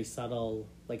and very subtle,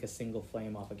 like a single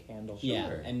flame off a candle. Yeah,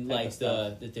 Sure. and Type like of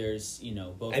stuff. that there's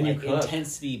both And you like cook.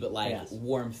 intensity, but like Yes.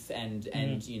 warmth and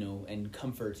and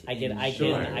comfort. I in can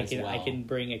sharing Sure. as I well. can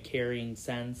bring a caring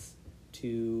sense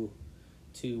to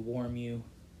warm you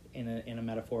in a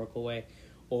metaphorical way,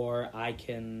 or I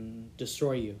can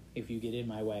destroy you if you get in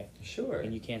my way Sure.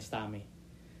 and you can't stop me.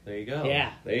 There you go.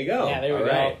 Yeah. There you go. Yeah, there we All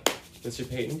go. right. Mr.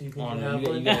 Payton, do you think Oh, you no, have you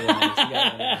one? gotta learn this, you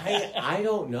gotta learn this. I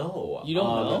don't know. You don't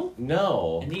know?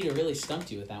 No. Anita really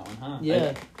stumped you with that one, huh?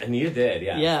 Yeah. Anita did,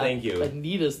 yes. Thank you.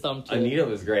 Anita stumped you. Anita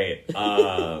was great.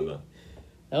 That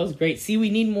was great. See, we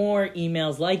need more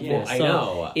emails like Yeah, this. I So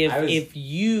know. If I was- if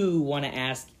you want to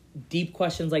ask deep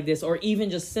questions like this, or even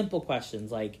just simple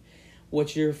questions like,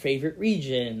 what's your favorite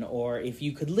region? Or if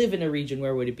you could live in a region,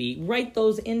 where would it be? Write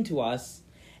those into us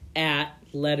at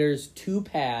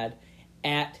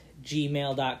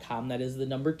letters2pad@gmail.com. That is the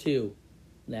number 2.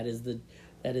 That is the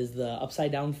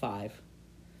upside down 5.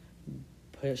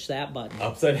 Push that button.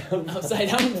 Upside down. Upside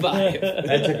down 5.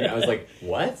 That took me. I was like,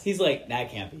 what? He's like, that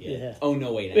can't be it. Yeah. Oh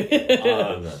no, wait.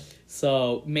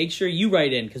 So make sure you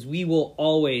write in because we will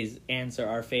always answer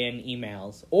our fan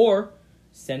emails. Or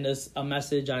send us a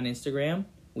message on Instagram.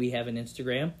 We have an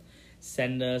Instagram.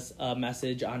 Send us a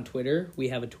message on Twitter. We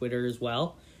have a Twitter as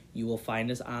well. You will find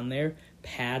us on there.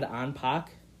 PADONPOC.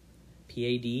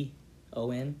 PADONPOC.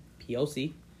 On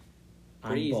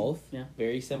Pretty easy. both. Yeah.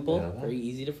 Very simple. Yeah. Very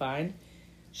easy to find.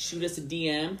 Shoot us a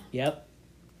DM. Yep.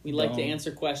 We like to Don't-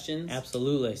 answer questions.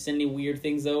 Absolutely. If you send any weird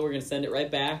things though, we're gonna send it right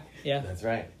back. Yeah. That's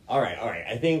right. All right.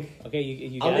 I think Okay,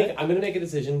 you got it? I'm gonna make a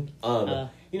decision.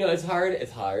 It's hard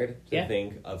to Yeah.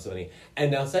 think of so many. And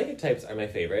now psychic types are my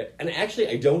favorite. And actually,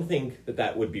 I don't think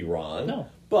that would be wrong. No.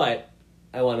 But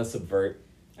I want to subvert.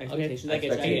 Expectations. Okay. I get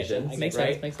you, I get you. Expectations. Makes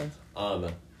right? sense. Makes sense.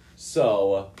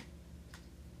 So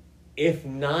if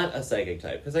not a psychic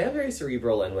type, because I am very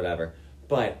cerebral and whatever,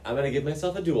 but I'm gonna give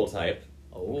myself a dual type.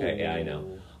 Okay, yeah, I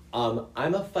know.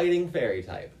 I'm a fighting fairy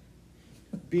type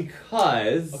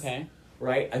because Okay.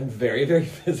 right, I'm very, very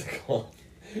physical.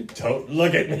 Don't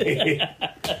look at me.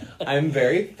 I'm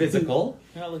very physical.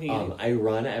 You're not looking at me. I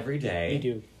run every day. You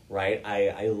do. Right?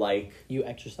 I like You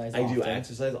exercise I do often.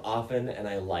 exercise often, and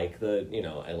I like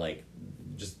I like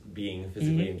just being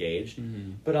physically engaged.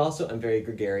 But also, I'm very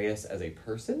gregarious as a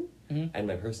person, and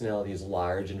my personality is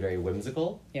large and very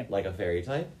whimsical, Yeah. like a fairy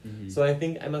type. So I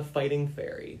think I'm a fighting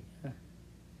fairy.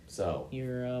 So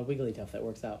You're Wigglytuff. That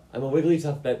works out. I'm a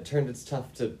Wigglytuff that turned its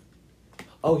tough to.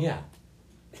 Oh yeah,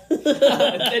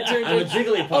 That turned I'm a into-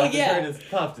 Jigglypuff Oh, that yeah. turned its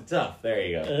tough to tough. There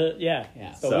you go. Yeah.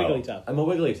 Yeah. So Wigglytuff. I'm a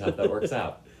Wigglytuff that works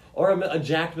out, or I'm a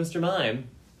jacked Mr. Mime.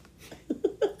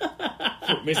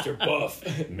 Mr. Buff.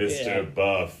 Mr. Yeah.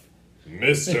 Buff.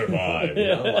 Mr. Mime. You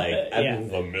know, like Yeah. I'm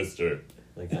The Mr.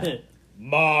 like that.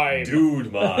 Mime.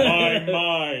 Dude Mime.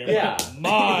 Mime. Yeah.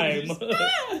 Mime.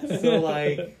 So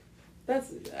like,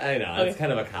 that's I know it's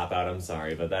kind of a cop out. I'm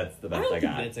sorry, but that's the I best don't I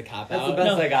think got. that's a cop That's the out.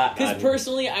 best I got. Because on-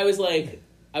 personally, I was like,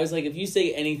 if you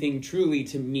say anything truly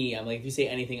to me, I'm like, if you say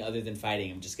anything other than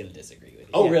fighting, I'm just gonna disagree with you.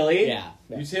 Oh really? Yeah.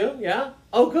 You too? Yeah.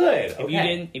 Oh good.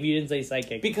 Okay. If you didn't say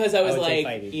psychic, Because I was would say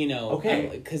like, fighting. Okay.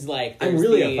 because like I'm there's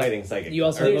really the- a fighting psychic. You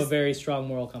also have a There's- very strong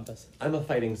moral compass. I'm a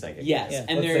fighting psychic. Yes, Yeah.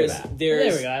 and Let's say there's that. there's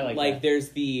There we go, I like that. there's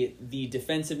the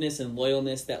defensiveness and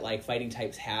loyalness that like fighting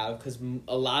types have because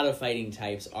a lot of fighting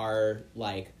types are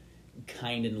like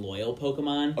kind and loyal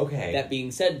Pokemon. Okay. That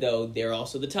being said, though, they're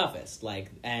also the toughest.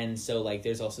 Like, and so like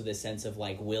there's also this sense of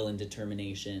like will and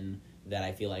determination that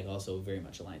I feel like also very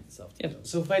much aligns itself to. Yeah.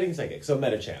 So fighting psychic. So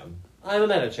Metacham. I'm a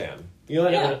Metacham. You know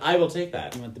what? Yeah. I will take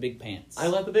that. You want the big pants? I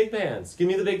want the big pants. Give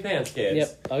me the big pants, kids.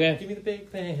 Yep. Okay. Give me the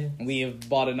big pants. We have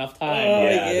bought enough time.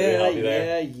 Yeah, did we help you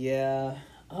there? yeah.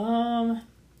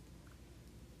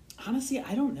 Honestly,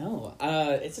 I don't know.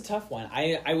 It's a tough one.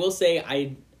 I will say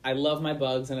I love my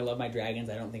bugs and I love my dragons.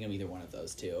 I don't think I'm either one of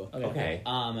those two. Okay.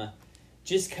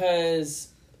 Just cause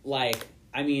like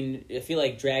I mean I feel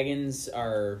like dragons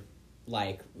are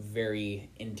like very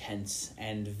intense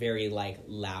and very like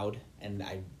loud, and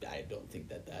I don't think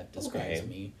that describes Okay.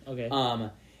 me. Okay.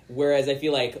 Whereas I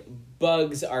feel like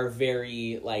bugs are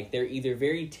very like they're either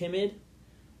very timid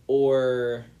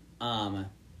or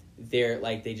they're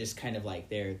like they just kind of like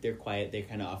they're quiet, they're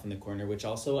kind of off in the corner, which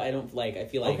also I don't like. I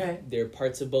feel like Okay. there are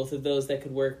parts of both of those that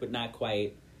could work, but not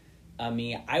quite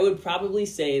me. I would probably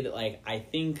say that like I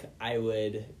think I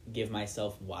would give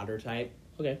myself water type.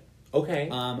 Okay. Okay.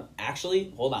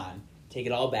 Actually, hold on. Take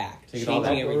it all back. Take it all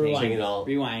back. Changing everything. Changing it all.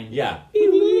 Rewind. Yeah.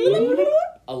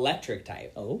 Electric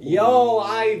type. Oh.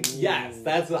 Yes,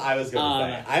 that's what I was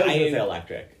gonna say. I was gonna say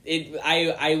electric.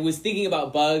 I was thinking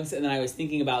about bugs, and then I was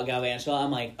thinking about Galvantula.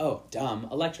 I'm like, oh, dumb,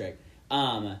 electric.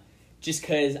 Just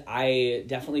because I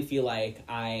definitely feel like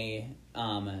I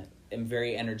am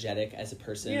very energetic as a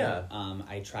person. Yeah.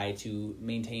 I try to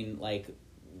maintain like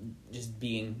just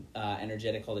being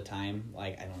energetic all the time.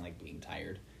 Like I don't like being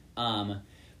tired.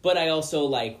 But I also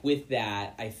like with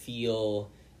that I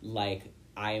feel like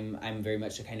I'm very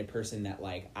much the kind of person that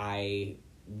like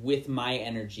with my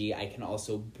energy I can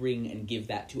also bring and give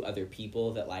that to other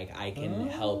people that like I can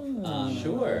help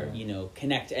Sure.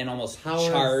 connect and almost Power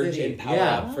of charge city. and power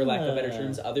Yeah. up for lack of better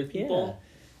terms other people.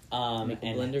 Make a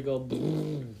And blender go.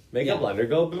 Make Yeah. a blender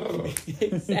go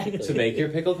exactly to make your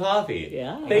pickled coffee.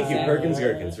 Yeah. Thank you, Exactly. Perkins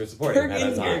Gherkins, for supporting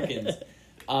Perkins that. Gherkins.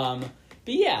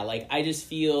 But yeah, like I just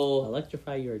feel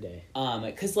Electrify your day.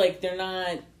 because like they're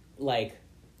not like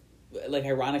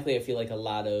ironically I feel like a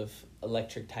lot of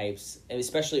electric types,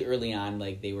 especially early on,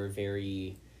 like they were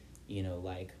very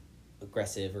like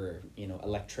aggressive or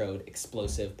electrode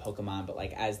explosive Pokemon, but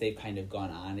like as they've kind of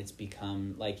gone on it's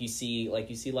become like you see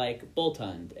like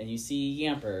Boltund and you see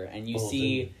Yamper and you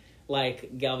see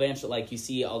like Galvantula, like you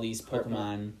see all these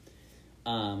Pokemon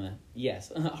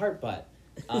yes Heartbutt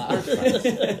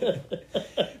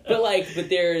But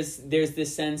there's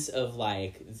this sense of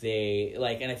like they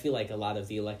like, and I feel like a lot of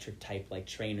the electric type like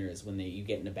trainers, when you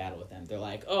get in a battle with them, they're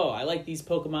like, oh, I like these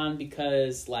Pokemon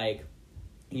because like,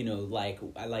 you know, like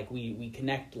I like we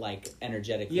connect like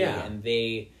energetically, and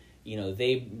they, you know,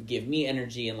 they give me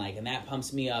energy and like, and that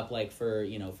pumps me up like for,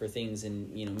 you know, for things,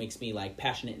 and, you know, makes me like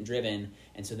passionate and driven,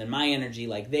 and so then my energy,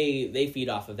 like they feed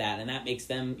off of that, and that makes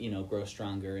them, you know, grow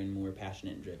stronger and more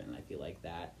passionate and driven. I feel like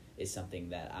that is something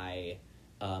that I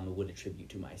would attribute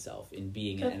to myself in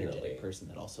being an energetic person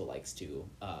that also likes to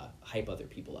hype other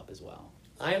people up as well.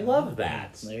 I love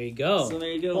that. There you go. So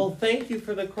there you go. Well, thank you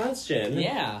for the question.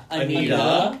 Yeah,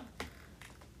 Anita.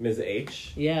 Ms.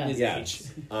 H. Yeah. Ms.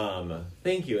 Yes.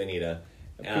 Thank you, Anita.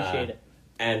 Appreciate it.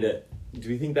 And do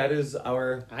we think that is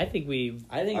our I think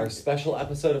our special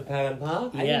episode of Pat and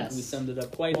Pop? I Yes. think we summed it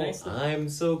up quite nicely. I'm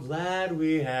so glad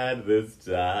we had this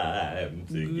time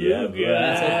together.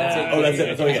 That's it. Oh, that's it.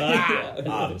 That's all we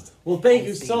got. Well, thank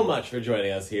you so much for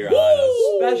joining us here on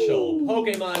a special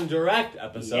Pokemon Direct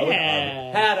episode of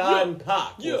Pat on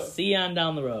Pop. We'll see you on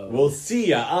down the road. We'll see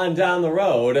ya on down the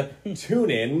road.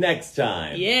 Tune in next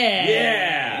time.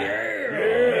 Yeah.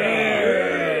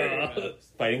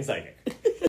 Fighting Psychic.